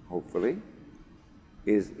 hopefully,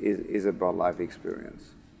 is about life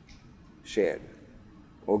experience, shared,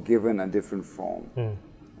 or given a different form,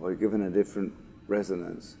 or given a different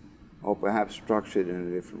resonance, or perhaps structured in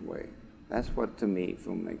a different way. That's what, to me,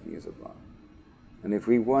 filmmaking is about. And if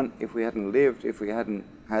we hadn't lived, if we hadn't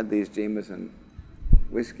had these Jameson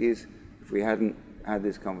whiskeys, if we hadn't had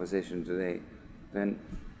this conversation today, then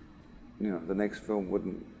the next film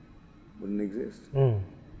wouldn't exist.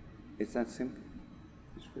 It's that simple.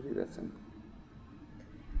 It's really that simple.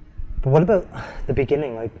 But what about the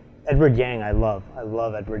beginning? Like Edward Yang, I love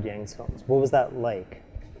Edward Yang's films. What was that like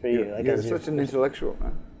for you? Like, You're such an intellectual,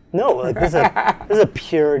 man. No, like this is a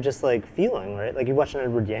pure just like feeling, right? Like you watch an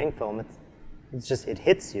Edward Yang film, it's just it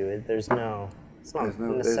hits you. It's not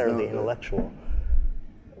necessarily intellectual.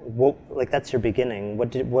 What, like that's your beginning.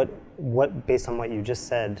 What based on what you just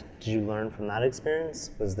said, did you learn from that experience?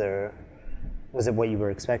 Was it what you were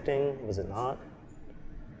expecting? Was it not?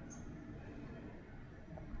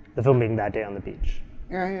 The film being That Day on the Beach.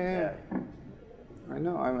 Yeah. I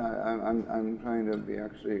know. I'm trying to be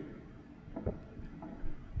actually.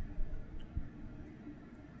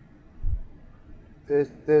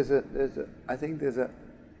 I think there's a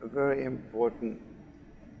very important,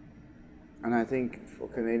 and I think for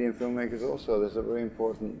Canadian filmmakers also, there's a very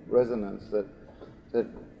important resonance that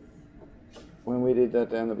when we did That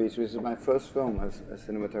Day on the Beach, which is my first film as a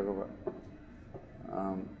cinematographer.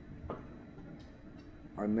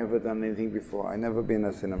 I'd never done anything before. I'd never been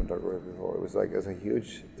a cinematographer before. It was like it's a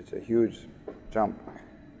huge jump,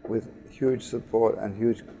 with huge support and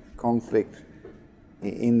huge conflict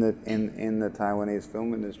in the Taiwanese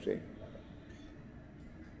film industry.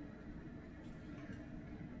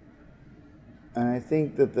 And I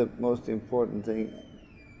think that the most important thing,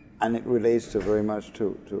 and it relates to very much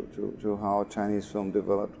to how Chinese film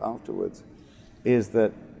developed afterwards, is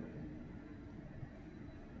that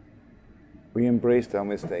we embraced our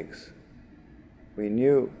mistakes. We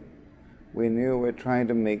knew we're trying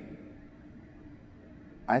to make.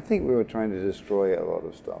 I think we were trying to destroy a lot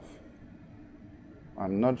of stuff.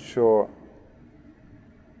 I'm not sure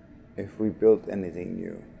if we built anything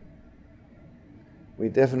new. We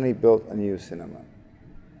definitely built a new cinema,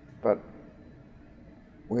 but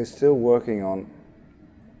we're still working on,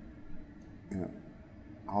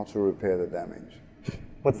 how to repair the damage.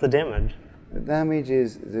 What's the damage? The damage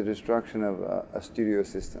is the destruction of a studio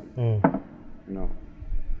system,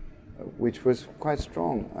 which was quite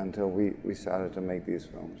strong until we started to make these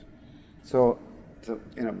films. So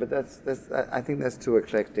but I think that's too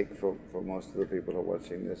eclectic for most of the people who are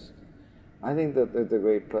watching this. I think that the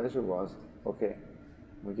great pleasure was, okay,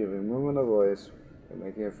 we're giving women a voice, we're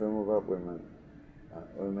making a film about women,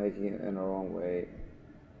 we're making it in our own way,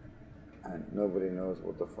 and nobody knows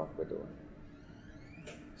what the fuck we're doing.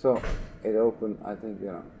 So it opened, I think,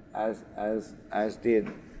 as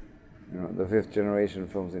did, the fifth generation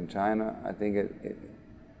films in China. I think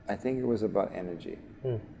it was about energy.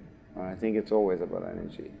 And I think it's always about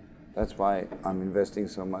energy. That's why I'm investing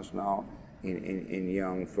so much now in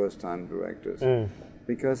young first-time directors,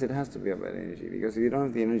 because it has to be about energy. Because if you don't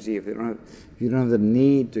have the energy, if you don't have the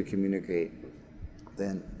need to communicate,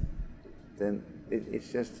 then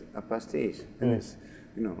it's just a pastiche, and it's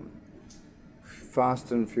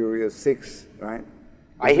Fast and Furious 6, right?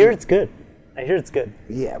 I hear it's good.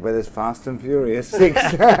 Yeah, but it's Fast and Furious 6.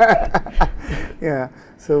 Yeah.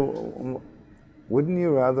 So wouldn't you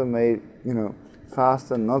rather make,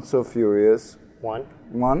 Fast and Not So Furious? One?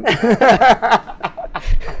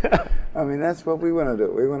 I mean, that's what we want to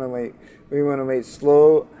do. We want to make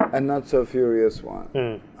Slow and Not So Furious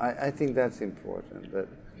one. I think that's important.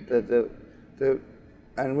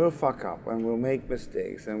 And we'll fuck up, and we'll make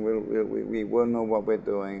mistakes, and we will know what we're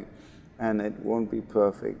doing, and it won't be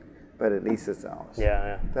perfect, but at least it's ours.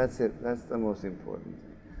 Yeah. That's it. That's the most important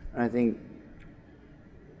thing. And I think,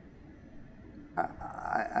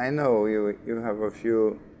 I know you have a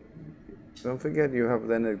few. Don't forget, you have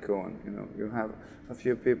Leonard Cohen. You have a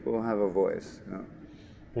few people who have a voice.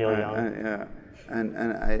 Neil Young. And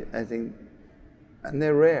I think, and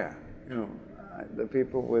they're rare. The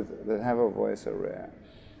people that have a voice are rare.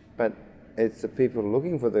 But it's the people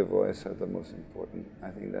looking for their voice are the most important. I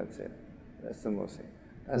think that's it. That's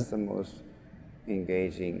the most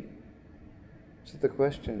engaging. So the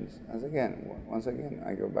questions, once again,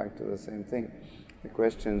 I go back to the same thing. The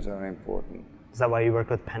questions are important. Is that why you work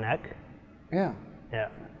with Penek? Yeah. Yeah.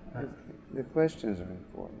 The questions are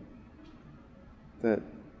important. That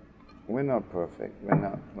we're not perfect.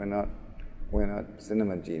 We're not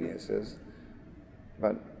cinema geniuses.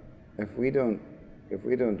 But if we don't if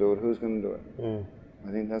we don't do it, who's going to do it?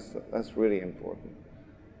 I think that's really important.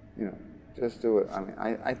 You know, just do it. I mean,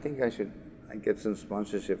 I think I should get some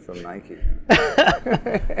sponsorship from Nike.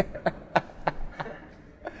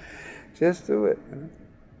 Just do it. You know?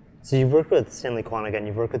 So you've worked with Stanley Kwan again,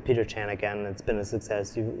 you've worked with Peter Chan again, it's been a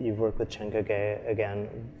success. You've worked with Chen Ge again.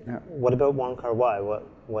 Yeah. What about Wong Kar-wai?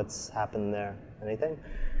 What's happened there? Anything?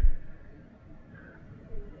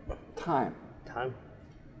 Time. Time?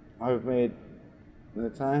 I've made, by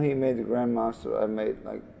the time he made the Grandmaster, I've made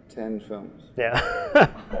like 10 films. Yeah.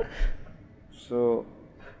 So,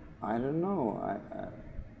 I don't know.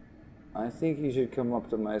 I think he should come up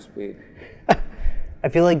to my speed. I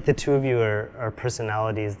feel like the two of you are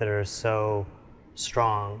personalities that are so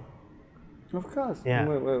strong. Of course. Yeah.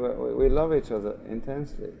 We love each other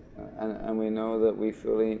intensely, and we know that we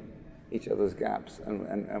fill in each other's gaps,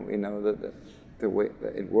 and we know that the way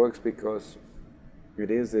that it works because it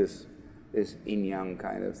is this yin yang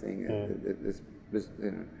kind of thing. This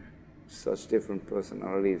you know, such different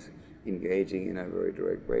personalities engaging in a very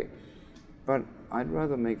direct way. But I'd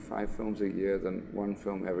rather make 5 films a year than 1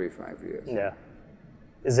 film every 5 years. Yeah.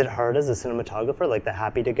 Is it hard as a cinematographer, like the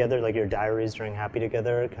Happy Together, like your diaries during Happy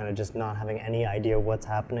Together, kind of just not having any idea what's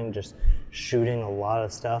happening, just shooting a lot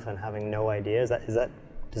of stuff and having no idea? Does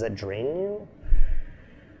that drain you?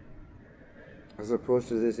 As opposed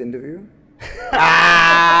to this interview?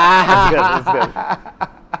 That's good.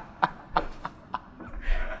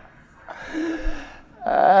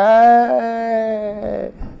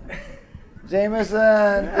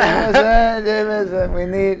 Jameson, we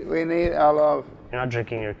need our love. You're not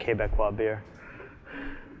drinking your Quebecois beer.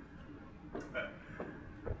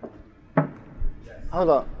 Hold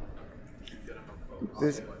on.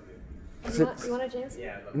 This, You want a James?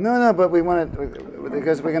 Yeah. no, but we want it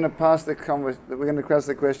because we're going to pass the we're going to cross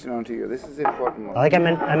the question on to you. This is the important one. Like I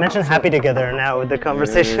mentioned Happy Together now. The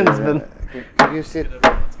conversation's been. Can you sit?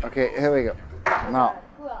 Okay, here we go. Now,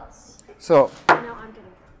 Who else? so No, I'm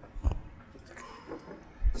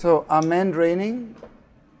kidding. are men draining?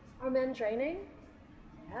 Are men draining?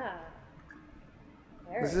 Yeah.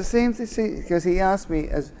 Very. It's the same thing because he asked me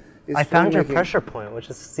as. I found your filmmaking- pressure point, which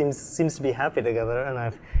seems to be Happy Together, and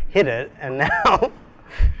I've hit it, and now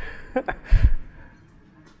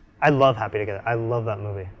I love Happy Together. I love that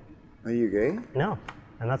movie. Are you gay? No,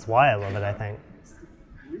 and that's why I love it. I think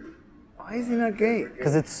Why is he not gay?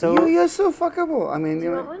 because it's so. You're so fuckable. I mean, Do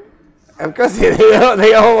you want one? of course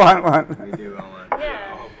they all want one. We do all want.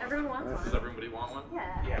 Yeah. Everyone wants one. Does everybody want one?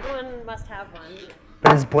 Yeah. Everyone must have one.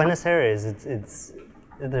 But it's Buenos Aires. It's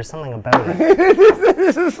there's something about it.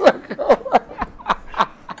 This is so cool.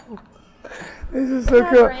 This is so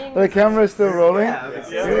cool. The camera's still rolling. Yeah,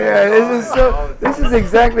 this is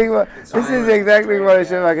exactly what I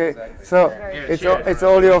should. Okay, so it's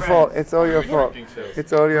all your fault. It's all your fault.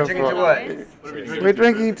 It's all your Drinking to fault. what? We're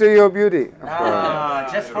drinking to your beauty. Of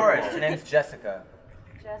course. Jess Forrest. Her name's Jessica.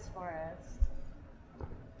 Jess Forrest.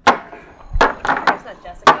 There's not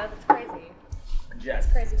Jessica. That's crazy. Jess.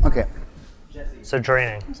 Crazy. Okay. So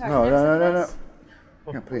draining. I'm sorry. No. can I have some of this?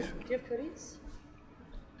 Yeah, please. Do you have cooties?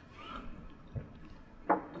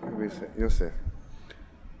 You're safe.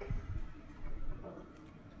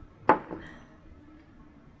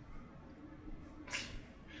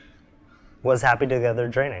 Was Happy Together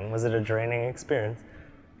draining? Was it a draining experience?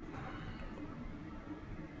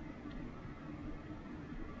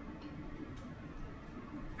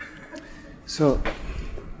 So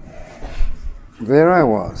there I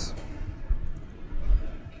was.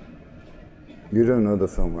 You don't know the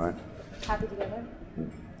film, right? Happy together?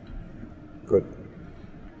 Good.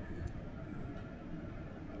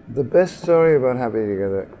 The best story about Happy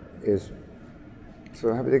Together is,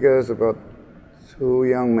 so Happy Together is about 2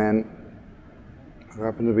 young men who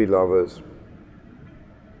happen to be lovers.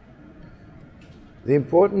 The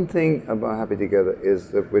important thing about Happy Together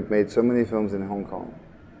is that we've made so many films in Hong Kong,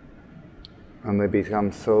 and they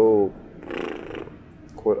become so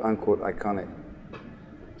quote-unquote iconic.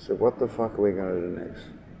 So what the fuck are we going to do next?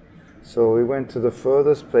 So we went to the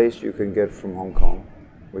furthest place you can get from Hong Kong,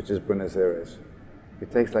 which is Buenos Aires. It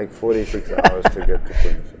takes like 46 hours to get to Buenos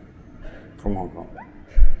Aires from Hong Kong.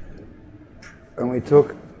 And we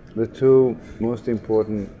took the 2 most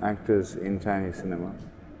important actors in Chinese cinema,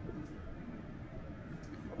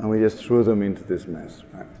 and we just threw them into this mess,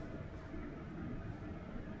 right?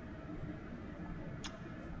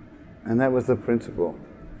 And that was the principle.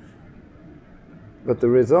 But the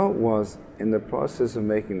result was, in the process of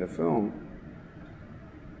making the film,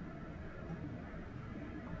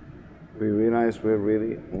 we realized we're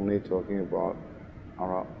really only talking about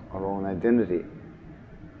our own identity.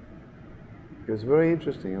 It was very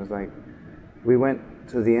interesting. It was like, we went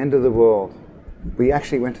to the end of the world. We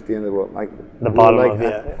actually went to the end of the world. Like The bottom we were of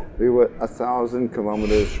it. We were 1,000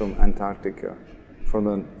 kilometers from Antarctica,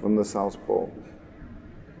 from the South Pole.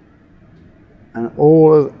 And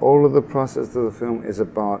all of the process of the film is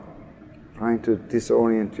about trying to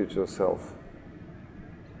disorient yourself.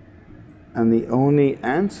 And the only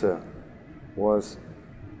answer was,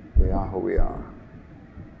 we are who we are.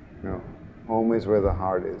 You know, home is where the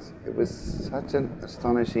heart is. It was such an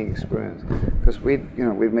astonishing experience because we'd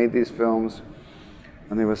made these films,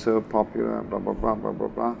 and they were so popular, blah blah blah blah blah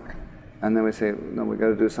blah. And then we say, no, we got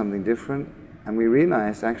to do something different. And we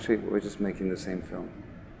realized actually we're just making the same film.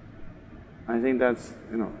 I think that's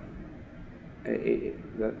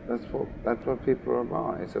that's what people are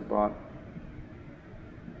about. It's about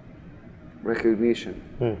recognition.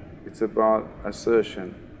 It's about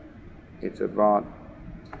assertion. It's about,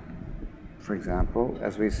 for example,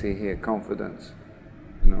 as we see here, confidence.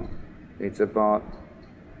 It's about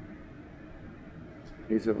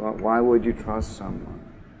why would you trust someone?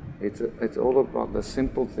 It's all about the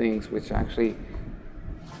simple things which actually,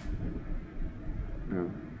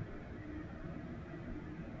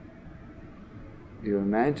 you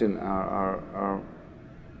imagine our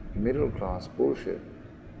middle class bullshit,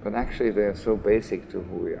 but actually they're so basic to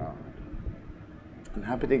who we are. And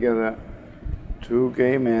Happy Together, two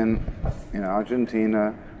gay men in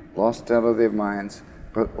Argentina, lost out of their minds,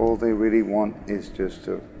 but all they really want is just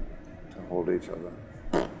to hold each other.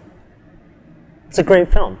 It's a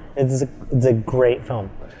great film. It's a great film.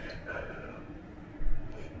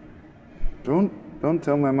 Don't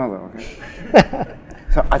tell my mother, okay?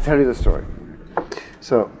 So I tell you the story.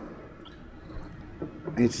 So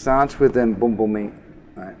it starts with them boom booming.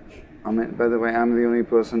 Right? I mean, by the way, I'm the only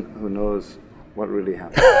person who knows what really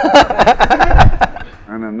happened,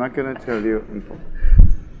 and I'm not going to tell you.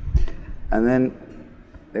 And then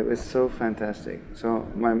it was so fantastic. So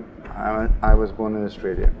I was born in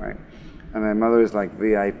Australia, right? And my mother is like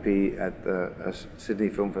VIP at the Sydney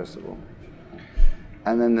Film Festival.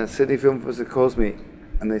 And then the Sydney Film Festival calls me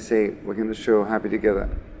and they say, we're going to show Happy Together.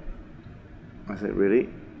 I said, really?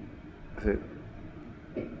 I said,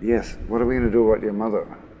 yes. What are we going to do about your mother?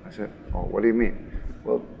 I said, oh, what do you mean?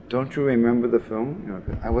 Well, don't you remember the film?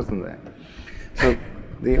 I wasn't there. So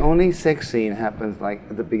the only sex scene happens like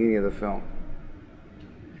at the beginning of the film.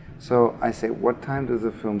 So I say, what time does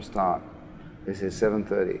the film start? They say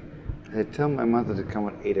 7:30. I said, tell my mother to come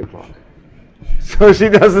at 8 o'clock. So she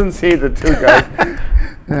doesn't see the two guys.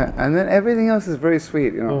 Yeah, and then everything else is very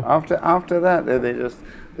sweet, After that,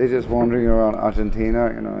 they're just wandering around Argentina,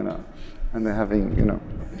 and they're having,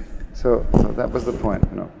 So that was the point,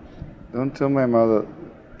 Don't tell my mother.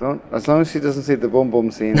 Don't. As long as she doesn't see the boom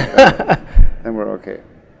boom scene, then we're okay.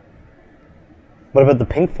 What about the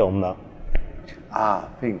Pink film, though?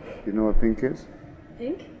 Pink. You know what Pink is?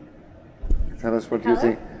 Pink? Tell us what Color? you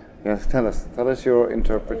think. Yes, tell us. Tell us your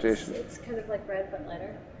interpretation. It's kind of like red but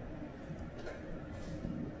lighter.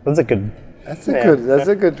 That's a good. That's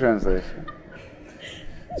a good translation.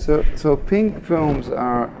 So pink films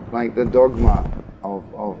are like the dogma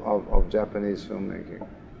of Japanese filmmaking.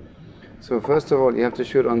 So first of all, you have to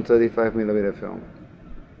shoot on 35mm film.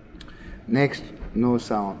 Next, no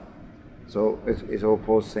sound. So it's all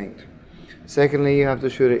post-synced. Secondly, you have to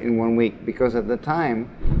shoot it in 1 week because at the time,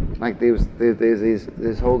 like there's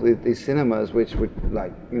these cinemas which would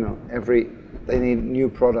they need new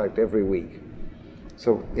product every week.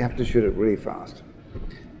 So you have to shoot it really fast.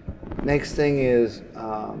 Next thing is it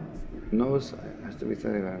has to be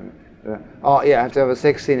 35 minutes. I have to have a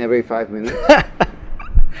sex scene every 5 minutes.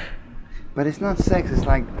 But it's not sex. It's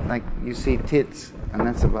like you see tits, and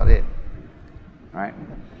that's about it, right?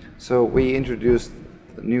 So we introduced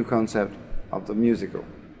the new concept of the musical.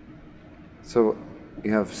 So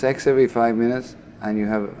you have sex every 5 minutes, and you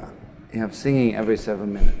have singing every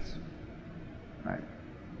 7 minutes, right?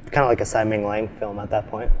 Kind of like a Simon Lang film at that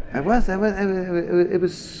point. It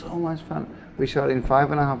was so much fun. We shot in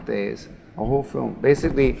 5.5 days, a whole film.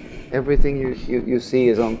 Basically, everything you see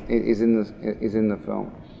is in the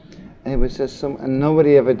film, and it was just and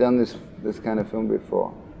nobody ever done this kind of film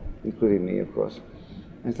before, including me, of course.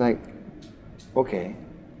 It's like, okay,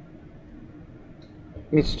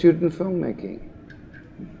 it's student filmmaking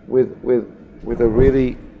with a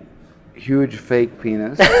really huge fake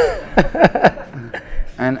penis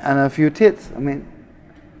and a few tits. I mean,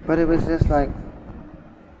 but it was just like,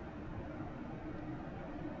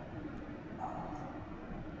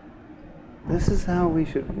 this is how we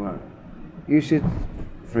should work. You should,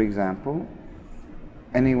 for example,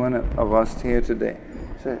 any one of us here today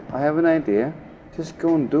say, I have an idea, just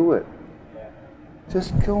go and do it.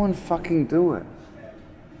 Just go and fucking do it.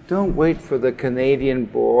 don't wait for the Canadian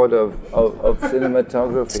Board of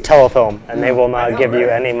Cinematography. It's telefilm, and they will not give you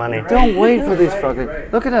any money. Don't wait for these fucking.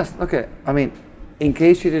 Look at us. Look at. I mean, in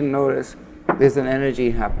case you didn't notice, there's an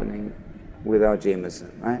energy happening without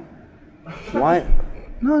Jameson, right? Why?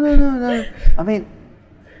 No. I mean,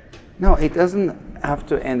 no. It doesn't have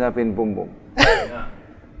to end up in boom boom.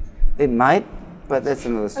 It might, but that's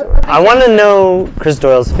another story. I want to know Chris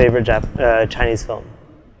Doyle's favorite Chinese film.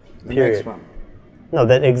 The Period. next one. No,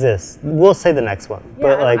 that exists. We'll say the next one,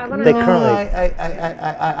 but I like wanna they know. currently.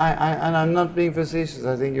 And I'm not being facetious.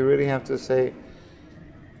 I think you really have to say,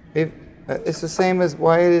 if it's the same as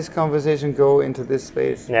why did this conversation go into this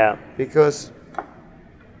space? Yeah. Because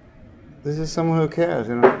this is someone who cares,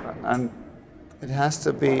 you know, and it has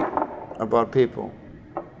to be about people.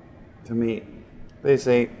 To me, they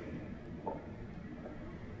say.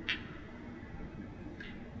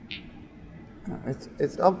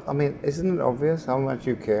 It's up. I mean, isn't it obvious how much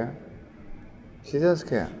you care? She does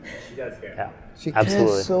care. She does care. Yeah. She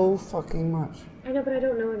Absolutely. cares so fucking much. I know, but I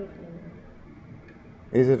don't know anything.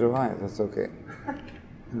 Is it alright? That's okay.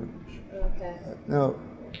 Okay. No,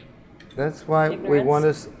 that's why we want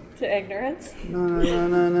to. To ignorance? No.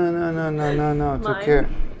 To Mine? care.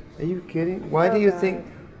 Are you kidding? Why do you God. think?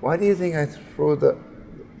 Why do you think I threw the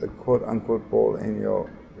quote unquote ball in your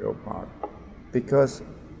park? Because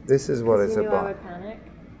this is what it's You knew I about. would panic?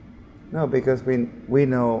 No, because we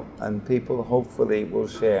know, and people hopefully will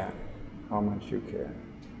share how much you care,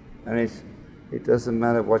 and it doesn't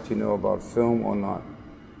matter what you know about film or not.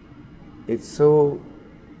 It's so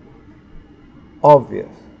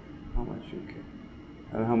obvious how much you care,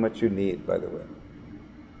 and how much you need, by the way.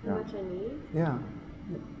 How much I need? Yeah,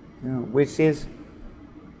 you know, which is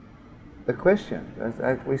the question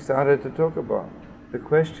that we started to talk about. The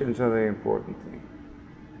questions are the important thing.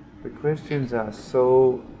 The questions are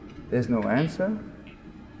so. There's no answer.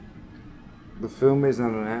 The film is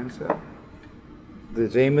not an answer. The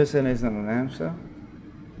Jameson is not an answer.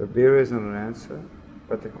 The beer is not an answer.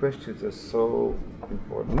 But the questions are so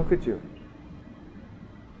important. Look at you.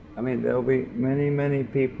 I mean, there'll be many, many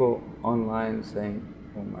people online saying,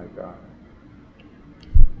 "Oh my God,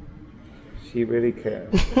 she really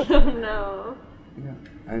cares." No. Yeah,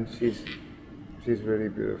 and she's really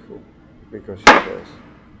beautiful because she cares.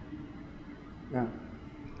 Yeah.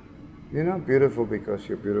 You're not beautiful because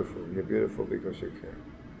you're beautiful. You're beautiful because you care.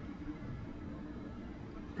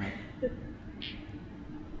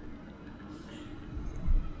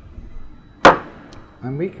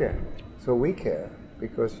 And we care. So we care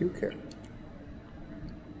because you care.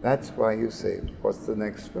 That's why you say, what's the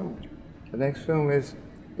next film? The next film is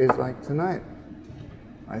like tonight.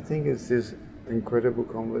 I think it's this incredible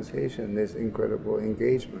conversation, this incredible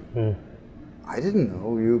engagement. I didn't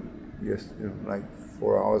know you just, like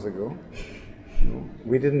 4 hours ago.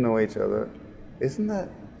 We didn't know each other. Isn't that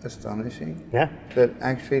astonishing? Yeah. That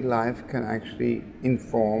actually life can actually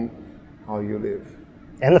inform how you live.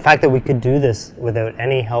 And the fact that we could do this without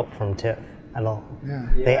any help from Tiff at all. Yeah.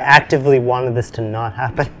 They actively wanted this to not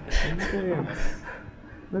happen. Look at you.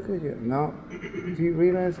 Look at you. Now, do you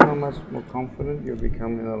realize how much more confident you've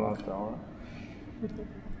become in the last hour?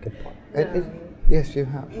 Good point. Yes, you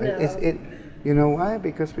have. No. You know why?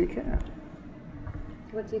 Because we care.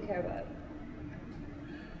 What do you care about?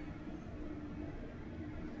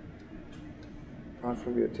 Apart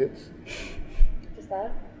from your tits. Just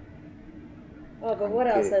that? Oh, but what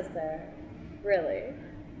else is there? Really?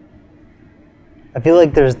 I feel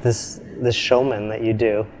like there's this showman that you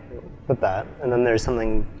do with that, and then there's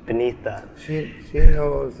something beneath that. She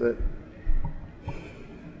knows that.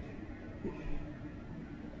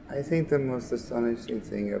 I think the most astonishing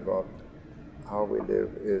thing about how we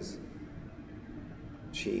live is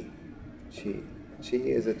qi. Qi. Qi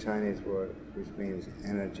is a Chinese word which means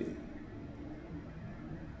energy.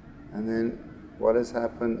 And then what has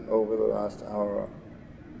happened over the last hour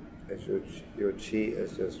is your qi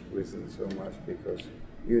has just risen so much because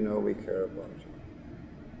we care about you.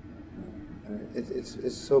 And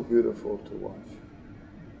it's so beautiful to watch.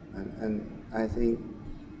 And I think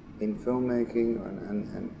in filmmaking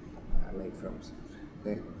and I make films,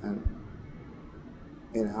 okay, and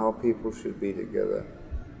in how people should be together,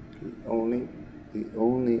 the only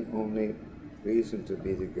reason to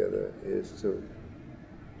be together is to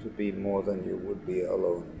be more than you would be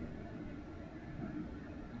alone.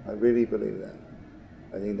 I really believe that.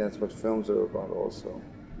 I think that's what films are about also,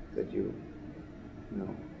 that you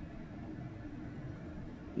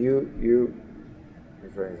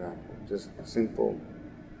for example, just simple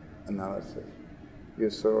analysis. You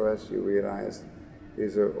saw us, you realized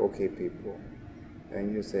these are okay people,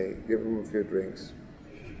 and you say, give them a few drinks,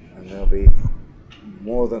 and they'll be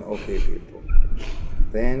more than okay people.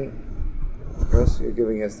 Then, because you're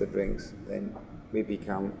giving us the drinks, then we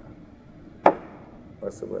become,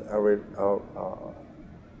 what's the word, our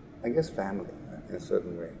I guess family in a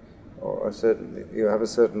certain way, or you have a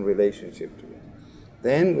certain relationship to it.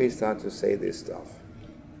 Then we start to say this stuff,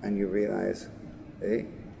 and you realize, hey,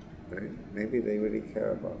 maybe they really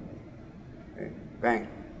care about me. Okay? Bang.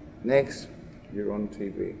 Next, you're on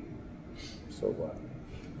TV. So what?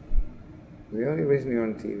 The only reason you're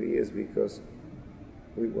on TV is because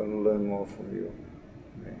we want to learn more from you.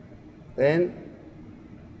 Okay? Then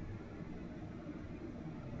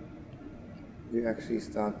you actually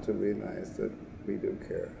start to realize that we do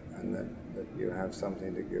care and that you have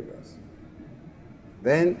something to give us.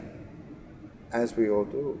 Then, as we all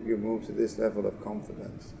do, you move to this level of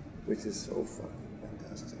confidence, which is so fucking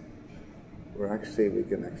fantastic. We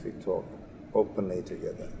can actually talk openly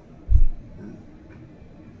together. Yeah?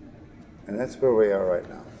 And that's where we are right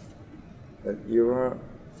now. That you are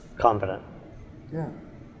confident. Yeah.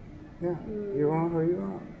 Yeah. You are who you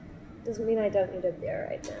are. Doesn't mean I don't need a beer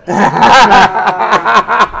right now.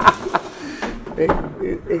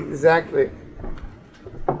 Exactly.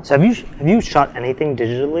 So have you shot anything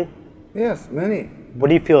digitally? Yes, many. What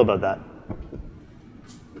do you feel about that?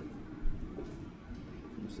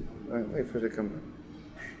 Wait for it to come back.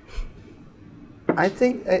 I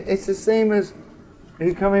think it's the same as. Are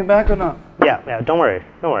you coming back or not? Yeah. Don't worry.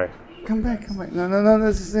 Come back. No.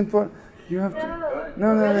 This is important. You have to.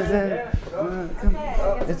 No. Come.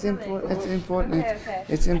 It's important. It's important. Okay.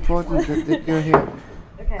 It's important that you're here.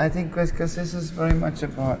 Okay. I think because this is very much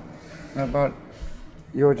about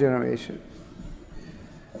your generation.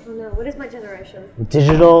 Oh no, what is my generation?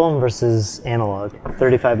 Digital versus analog,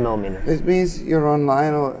 35 millimeter. This means you're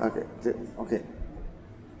online or okay.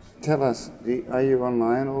 Tell us, are you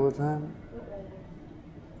online all the time?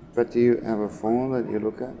 But do you have a phone that you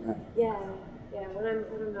look at? Yeah. When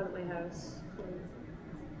I'm not at my house.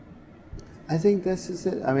 I think this is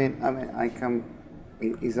it. I mean, I come.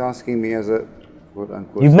 He's asking me as a quote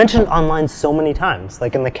unquote. You've mentioned online so many times,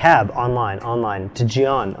 like in the cab, online, to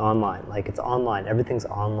Gian, online. Like it's online. Everything's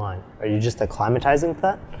online. Are you just acclimatizing to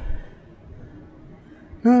that?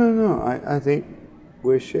 No. I think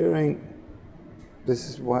we're sharing. This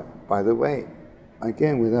is what, by the way,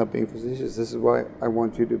 again, without being facetious, this is why I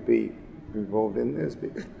want you to be involved in this,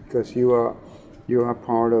 because you are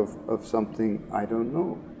part of something I don't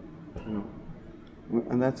know,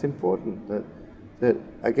 and that's important. That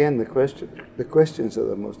again, the questions are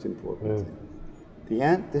the most important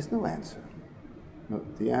thing. There's no answer. No,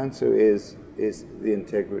 the answer is the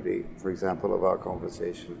integrity, for example, of our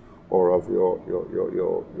conversation or of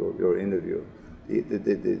your interview.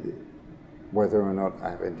 Whether or not I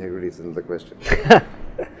have integrity is another question.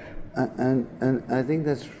 and I think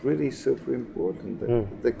that's really super important.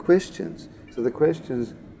 The questions. So the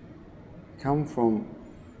questions come from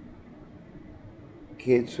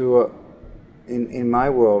kids who are in my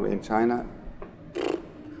world in China.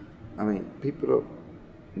 I mean, people are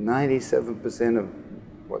 97% of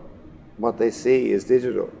what they see is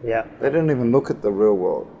digital. Yeah. They don't even look at the real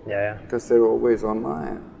world. Yeah. Because they're always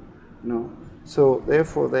online. So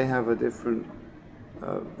therefore they have a different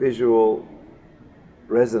visual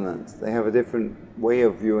resonance. They have a different way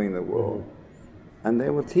of viewing the world. And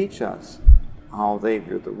they will teach us how they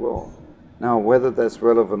view the world. Now, whether that's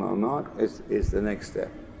relevant or not is the next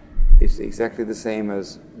step. It's exactly the same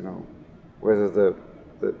as, whether the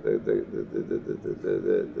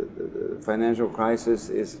financial crisis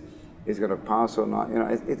is going to pass or not.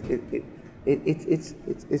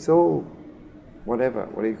 It's all whatever.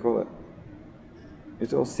 What do you call it?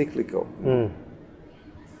 It's all cyclical.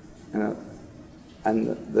 And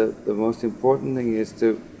the most important thing is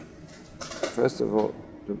to, first of all,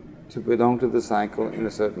 to belong to the cycle in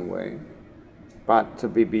a certain way, but to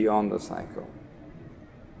be beyond the cycle.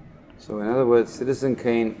 So in other words, Citizen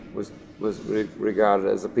Kane was regarded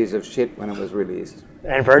as a piece of shit when it was released.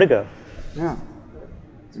 And Vertigo. Yeah.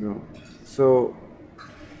 So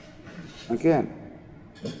again,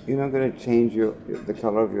 you're not going to change the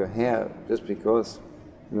color of your hair just because,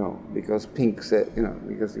 because pink said,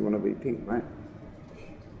 because you want to be pink, right?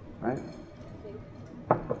 Right?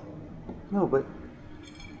 No, but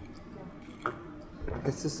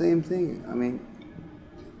it's the same thing. I mean,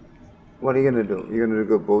 what are you going to do? You're going to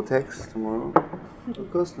go Botox tomorrow?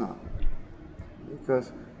 Of course not.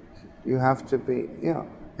 Because you have to be,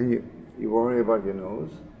 and you worry about your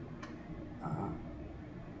nose.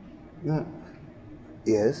 Yeah.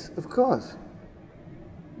 Yes, of course.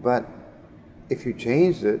 But if you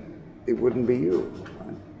changed it, it wouldn't be you,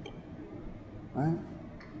 right?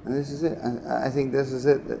 And this is it. And I think this is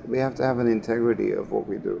it. That we have to have an integrity of what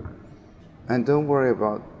we do. And don't worry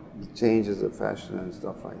about changes of fashion and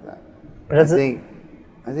stuff like that. But I think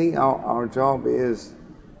our job is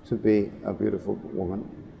to be a beautiful woman,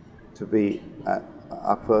 to be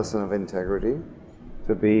a person of integrity,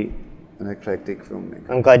 to be an eclectic filmmaker.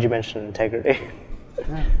 I'm glad you mentioned integrity.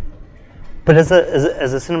 Yeah. But as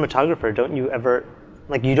a cinematographer, don't you ever,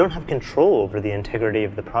 like, you don't have control over the integrity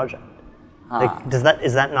of the project? Like, is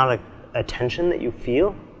that not a tension that you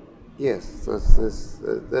feel? Yes, that's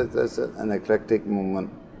an eclectic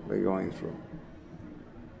moment we're going through.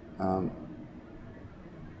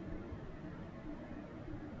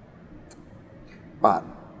 But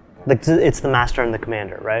Like, it's the master and the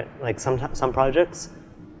commander, right? Like, some projects,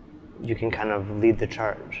 you can kind of lead the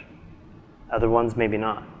charge. Other ones, maybe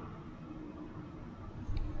not.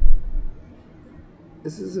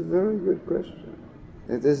 this is a very good question.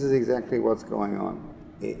 This is exactly what's going on.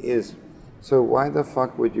 It is. So why the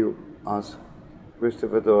fuck would you ask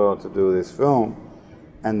Christopher Doyle to do this film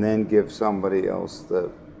and then give somebody else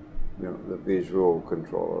the visual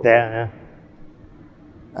control of it? Yeah.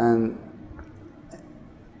 And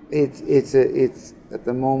it's at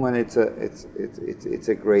the moment it's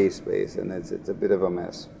a gray space, and it's a bit of a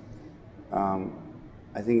mess.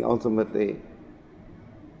 I think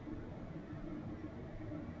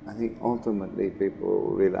ultimately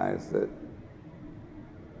people realize that,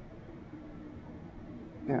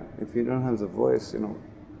 yeah, if you don't have the voice,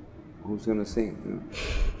 who's going to sing?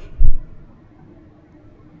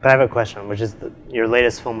 But I have a question, which is your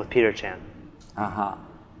latest film with Peter Chan. Aha.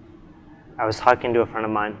 I was talking to a friend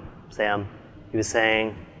of mine, Sam. He was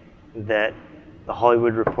saying that the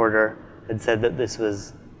Hollywood Reporter had said that this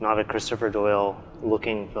was not a Christopher Doyle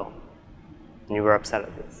looking film. And you were upset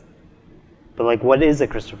at this. But, like, what is a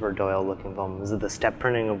Christopher Doyle looking film? Is it the step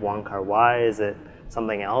printing of Wong Kar-wai? Is it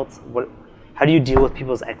something else? How do you deal with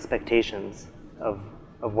people's expectations of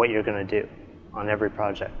what you're going to do on every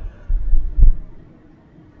project?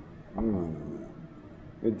 No.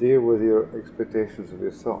 You deal with your expectations of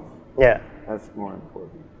yourself. Yeah. That's more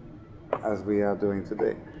important, as we are doing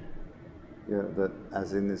today. Yeah, that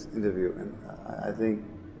as in this interview, and I think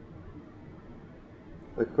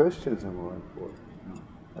the questions are more important.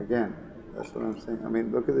 Again, that's what I'm saying. I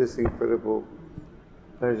mean, look at this incredible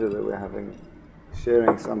pleasure that we're having,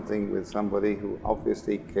 sharing something with somebody who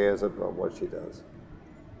obviously cares about what she does.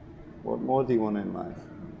 What more do you want in life?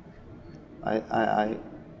 I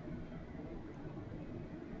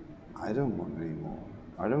don't want any more.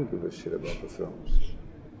 I don't give a shit about the films.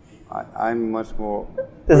 I'm much more.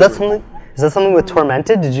 Is that something with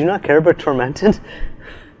Tormented? Did you not care about Tormented?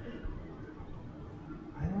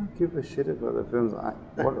 I don't give a shit about the films.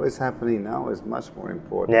 What is happening now is much more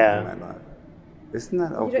important in my life. Isn't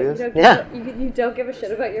that obvious? You don't give a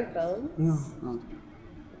shit about your film? No.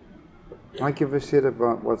 I give a shit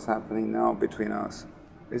about what's happening now between us.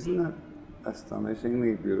 Isn't that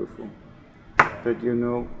astonishingly beautiful? That you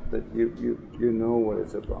know what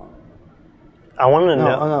it's about. I want to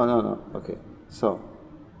know. No. Okay. So,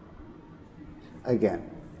 again,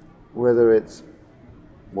 whether it's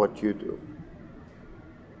what you do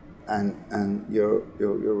and your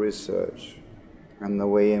research and the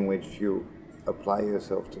way in which you apply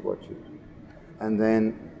yourself to what you do, and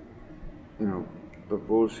then the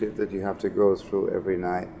bullshit that you have to go through every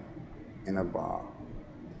night in a bar.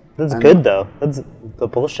 That's good though. That's the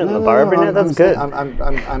bullshit in the bar every night. That's good.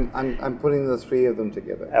 I'm putting the three of them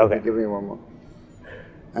together. Okay. Give me one more.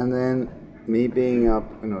 And then me being up,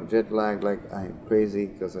 jet lag like I'm crazy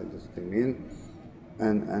because I just came in,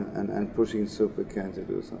 and pushing Supercan to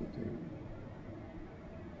do something.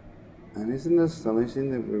 And isn't it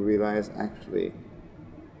astonishing that we realize actually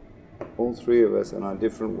all three of us in our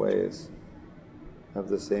different ways have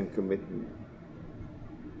the same commitment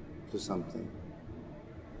to something?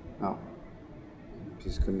 Now,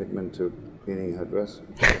 she's commitment to cleaning her dress.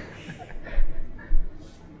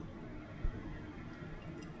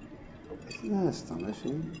 Isn't that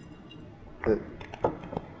astonishing? That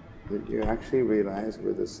you actually realize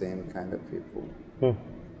we're the same kind of people.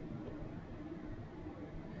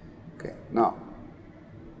 Okay, now,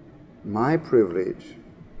 my privilege,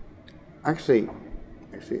 actually,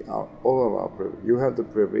 all of our privilege, you have the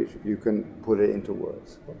privilege, you can put it into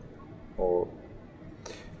words, or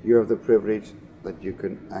you have the privilege that you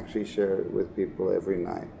can actually share it with people every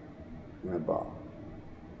night in a bar.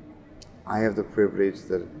 I have the privilege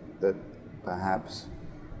that perhaps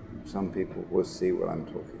some people will see what I'm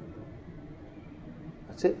talking about.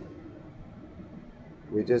 That's it.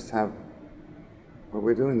 We just have, well,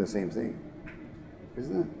 we're doing the same thing,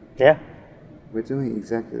 isn't it? Yeah. We're doing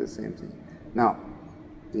exactly the same thing. Now,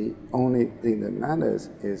 The only thing that matters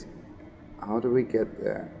is how do we get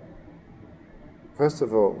there? First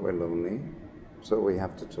of all, we're lonely, so we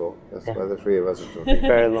have to talk. That's why the three of us are talking.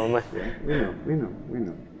 Very lonely. Yeah, we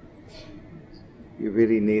know. You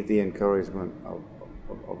really need the encouragement of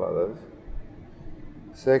others.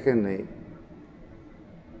 Secondly,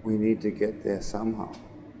 we need to get there somehow.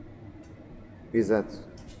 Is that,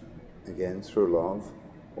 again, through love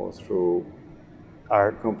or through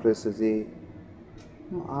Art. complicity?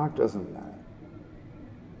 No, art doesn't matter.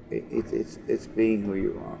 It's being who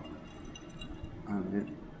you are.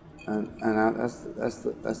 And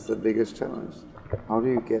that's the biggest challenge. How do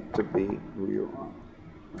you get to be who you are?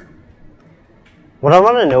 What I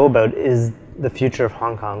want to know about is the future of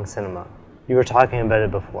Hong Kong cinema. You were talking about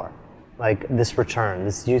it before, like this return,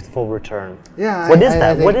 this youthful return. Yeah. What is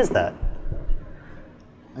that? What is that?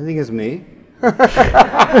 I think it's me.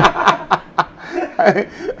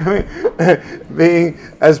 Being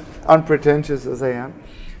as unpretentious as I am,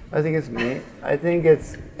 I think it's me. I think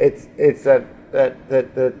it's that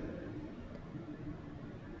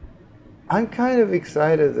I'm kind of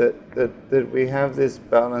excited that we have this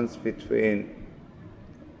balance between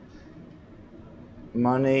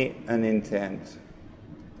money and intent,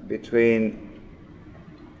 between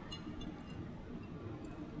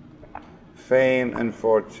fame and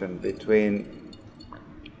fortune,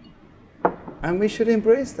 and we should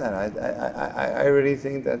embrace that. I really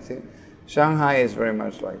think that's it. Shanghai is very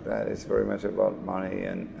much like that. It's very much about money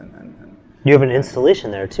and You have an installation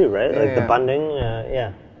there too, right? Yeah, Like the yeah. bunding,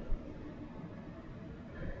 yeah.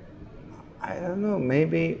 I don't know,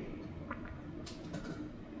 maybe.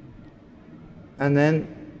 And then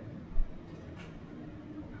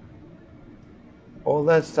all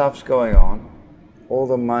that stuff's going on, all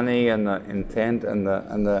the money and the intent and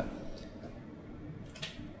the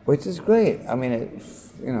which is great. I mean,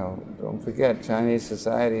 don't forget Chinese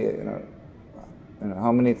society.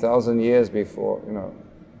 How many thousand years before,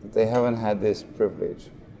 they haven't had this privilege.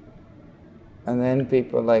 And then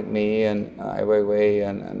people like me and Ai Weiwei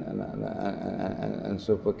and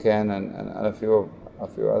Super Ken and a few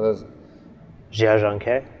others. Jia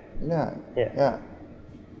Zhangke. Yeah.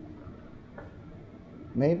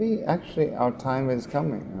 Maybe actually our time is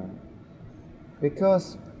coming,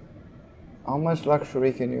 because how much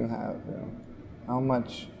luxury can you have? How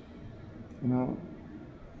much,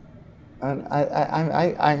 And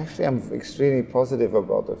I actually am extremely positive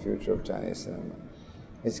about the future of Chinese cinema.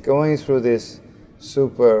 It's going through this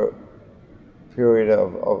super period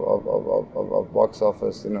of box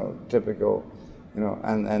office, typical,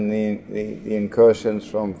 and the incursions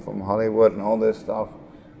from Hollywood and all this stuff,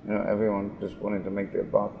 everyone just wanting to make their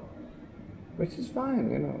buck, which is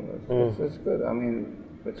fine, it's good. I mean,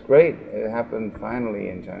 it's great. It happened finally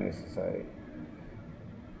in Chinese society.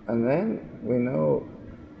 And then we know,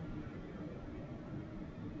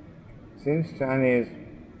 since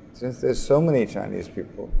there's so many Chinese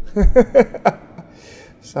people,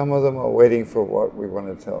 some of them are waiting for what we want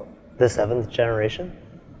to tell. The seventh generation?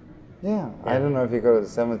 Yeah, I don't know if you call it the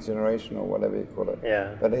seventh generation or whatever you call it.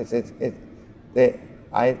 Yeah. But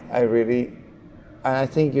I really, and I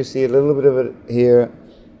think you see a little bit of it here,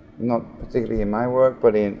 not particularly in my work,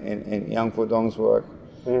 but in Yang Pudong's work.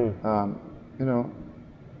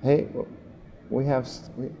 Hey,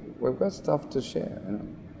 we've got stuff to share.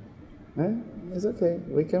 It's okay.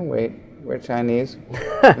 We can wait. We're Chinese.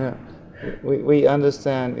 We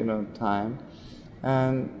understand, time,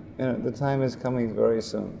 and the time is coming very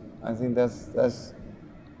soon. I think that's.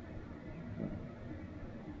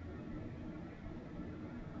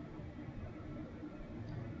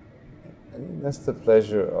 I think that's the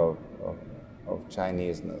pleasure of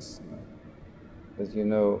Chineseness, that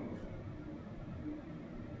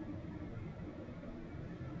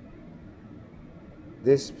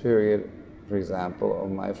this period, for example,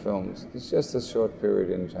 of my films, is just a short period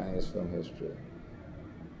in Chinese film history.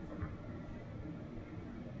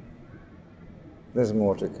 There's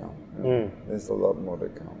more to come. There's a lot more to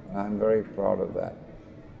come. And I'm very proud of that.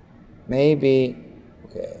 Maybe,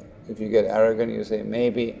 if you get arrogant, you say,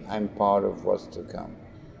 maybe I'm part of what's to come.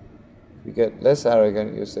 If you get less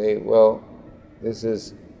arrogant, you say, well, this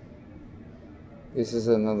is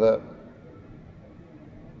another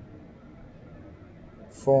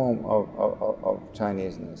form of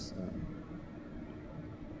Chineseness.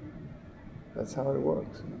 That's how it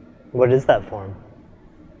works. What is that form?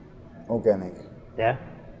 Organic. Yeah?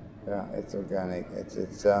 Yeah, it's organic. It's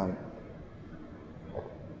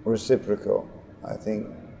reciprocal. I think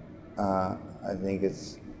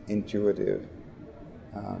it's intuitive.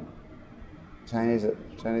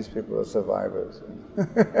 Chinese people are survivors,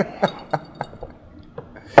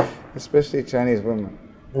 especially Chinese women.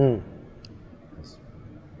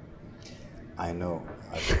 I know.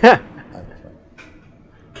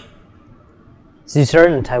 So you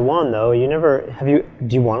started in Taiwan, though. You never have you?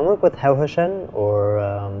 Do you want to work with Hao Heshen or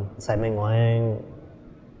Tsai Ming Wang?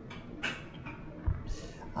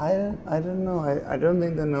 I don't know. I don't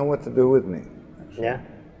think they know what to do with me. Yeah,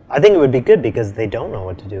 I think it would be good because they don't know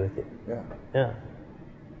what to do with you. Yeah. Yeah.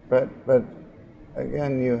 But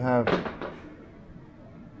again, you have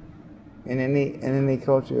in any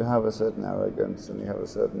culture you have a certain arrogance and you have a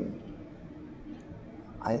certain.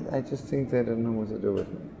 I just think they don't know what to do with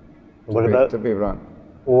me. To be blunt.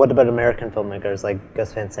 Well, what about American filmmakers like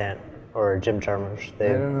Gus Van Sant or Jim Jarmusch? They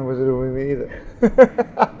don't know what to do with me either.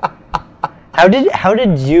 How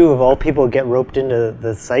did you, of all people, get roped into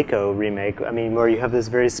the Psycho remake? I mean, where you have this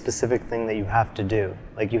very specific thing that you have to do.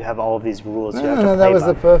 Like, you have all of these rules you have to play that was by.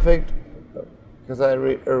 the perfect... Because I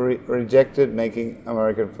rejected making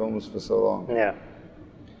American films for so long. Yeah.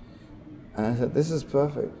 And I said, this is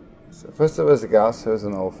perfect. So first there was Gus, who was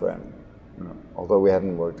an old friend, although we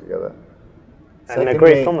hadn't worked together. And a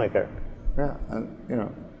great filmmaker. Yeah,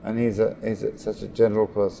 and he's such a gentle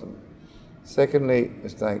person. Secondly,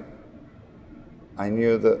 it's like, I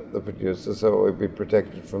knew that the producer, so we'd be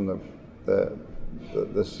protected from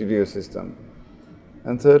the studio system.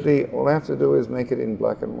 And thirdly, all I have to do is make it in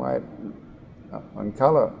black and white, on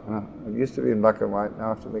color. It used to be in black and white, now I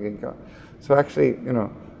have to make it in color. So actually,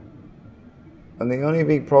 and the only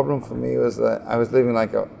big problem for me was that I was living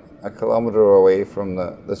like a kilometer away from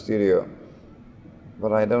the studio,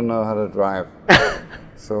 but I don't know how to drive.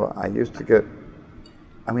 So I used to get,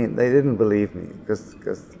 they didn't believe me because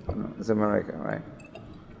it's America, right?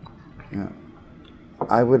 Yeah.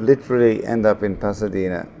 I would literally end up in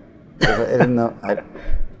Pasadena because I didn't know.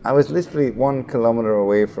 I was literally 1 kilometer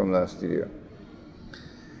away from the studio.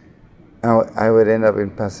 I would end up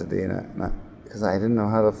in Pasadena because I didn't know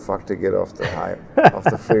how the fuck to get off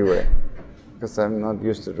the freeway because I'm not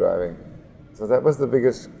used to driving. So that was the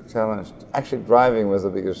biggest challenge. Actually, driving was the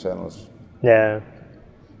biggest challenge. Yeah.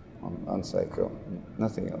 On Psycho,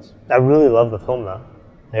 nothing else. I really love the film, though.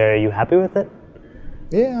 Are you happy with it?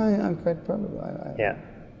 Yeah, I'm quite proud of it. Yeah.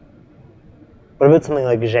 What about something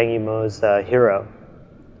like Zhang Yimou's Hero?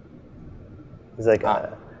 He's like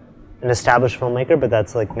an established filmmaker, but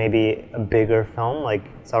that's like maybe a bigger film. Like,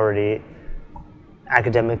 it's already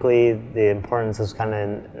academically, the importance was kind of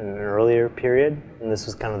in an earlier period, and this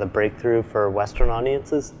was kind of the breakthrough for Western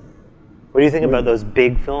audiences. What do you think about those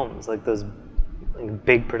big films, like those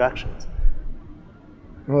big productions?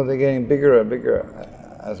 Well, they're getting bigger and bigger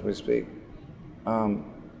as we speak. No,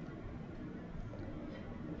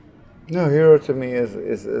 Hero to me is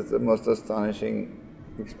the most astonishing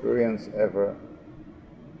experience ever.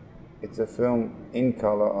 It's a film in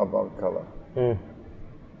color about color.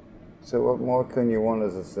 So what more can you want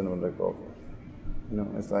as a cinematographer?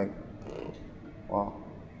 It's like, wow.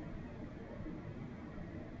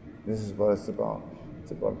 This is what it's about.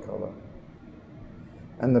 It's about color.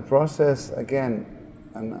 And the process, again,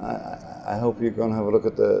 and I hope you're going to have a look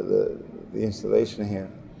at the installation here.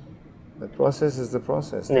 The process is the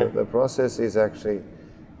process. Yeah. The process is actually,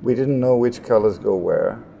 we didn't know which colors go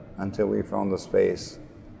where until we found the space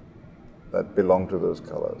that belonged to those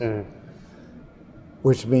colors.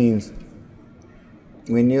 Which means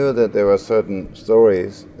we knew that there were certain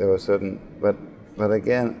stories, but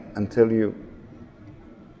again, until you,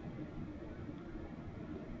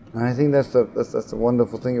 and I think that's the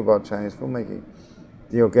wonderful thing about Chinese filmmaking.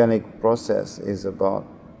 The organic process is about,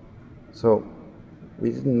 so we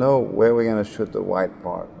didn't know where we're going to shoot the white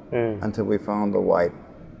part until we found the white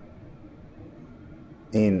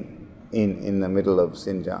in the middle of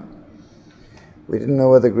Xinjiang. We didn't know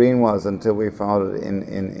where the green was until we found it in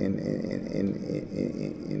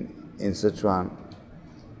Sichuan.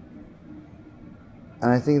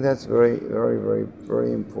 And I think that's very, very, very,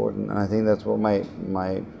 very important. And I think that's what my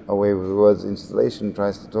Away with Words installation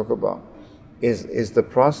tries to talk about. Is the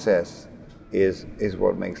process is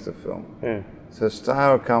what makes the film. So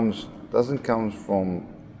style doesn't come from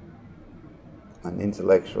an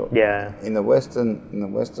intellectual. Yeah. In the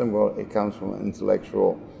Western world, it comes from an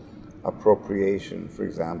intellectual appropriation, for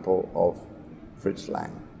example, of Fritz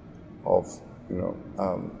Lang, of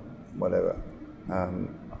whatever.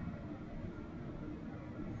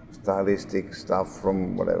 Stylistic stuff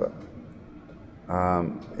from whatever.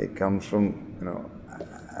 It comes from,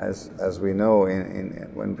 as we know,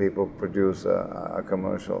 when people produce a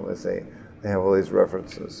commercial, they say they have all these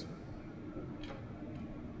references.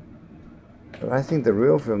 But I think the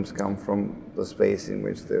real films come from the space in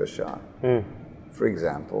which they were shot. For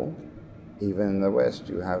example, even in the West,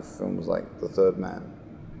 you have films like The Third Man,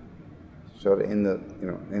 shot in the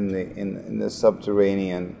in the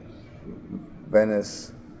subterranean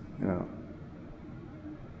Venice,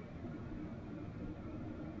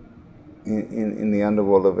 in the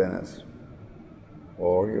underworld of Venice,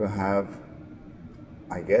 or you have,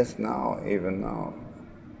 I guess even now,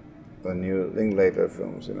 the new Linklater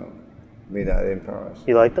films, Midnight in Paris.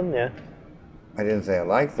 You like them? Yeah. I didn't say I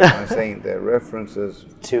like them. I'm saying they're references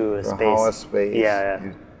To a for space. how a space.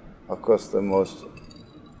 Yeah. Of course,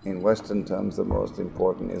 in Western terms, the most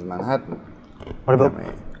important is Manhattan. What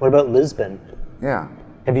about Lisbon? Yeah.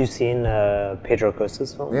 Have you seen Pedro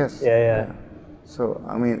Costa's film? Yes. Yeah. So,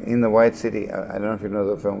 I mean, in the White City, I don't know if you know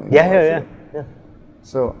the film. Yeah.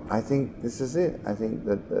 So, I think this is it. I think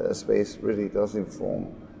that the space really does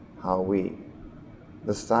inform how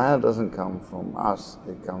the style doesn't come from us,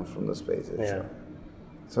 it comes from the space itself.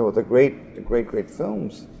 Yeah. So the great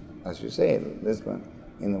films, as you say, Lisbon,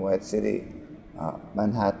 in the White City,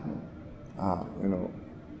 Manhattan,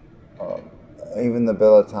 even the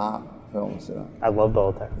Bellatar films, I love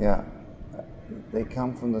Bellatar. Yeah, they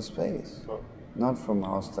come from the space, not from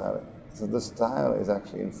our style. So the style is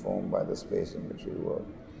actually informed by the space in which we work.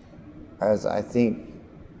 As I think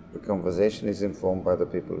the conversation is informed by the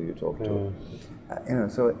people you talk to.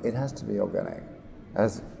 So it has to be organic.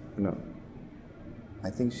 As I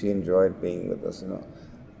think she enjoyed being with us.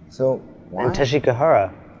 So why? And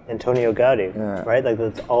Teshikahara, Antonio Gaudi, Yeah. right? Like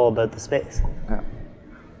it's all about the space. Yeah.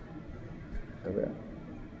 Okay.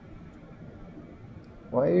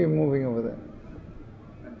 Why are you moving over there?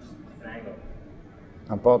 Just an angle.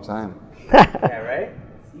 About time. Yeah, right?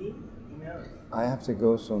 See? He knows. I have to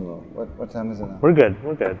go soon though. What time is it now? We're good.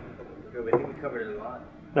 Good, I think we covered it a lot.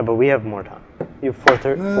 No, but we have more time. You have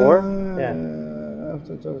 4:34? Yeah. I have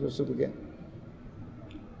to talk to Soup again.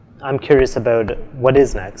 I'm curious about what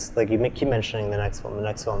is next. Like you keep mentioning the next film, the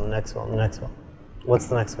next film, the next film, the next film. What's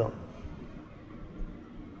the next film?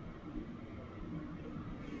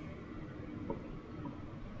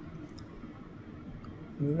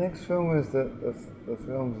 The next film is the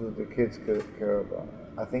films that the kids care about.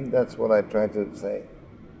 I think that's what I try to say.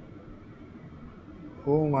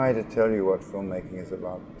 Who am I to tell you what filmmaking is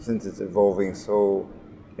about, since it's evolving so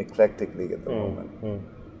eclectically at the moment?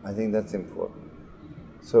 I think that's important.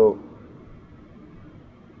 So,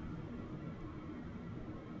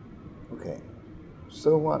 okay,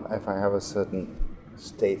 so what if I have a certain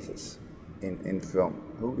status in film?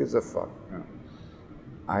 Who gives a fuck?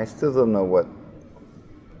 I still don't know what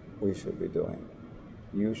we should be doing.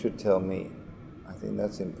 You should tell me. I think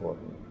that's important.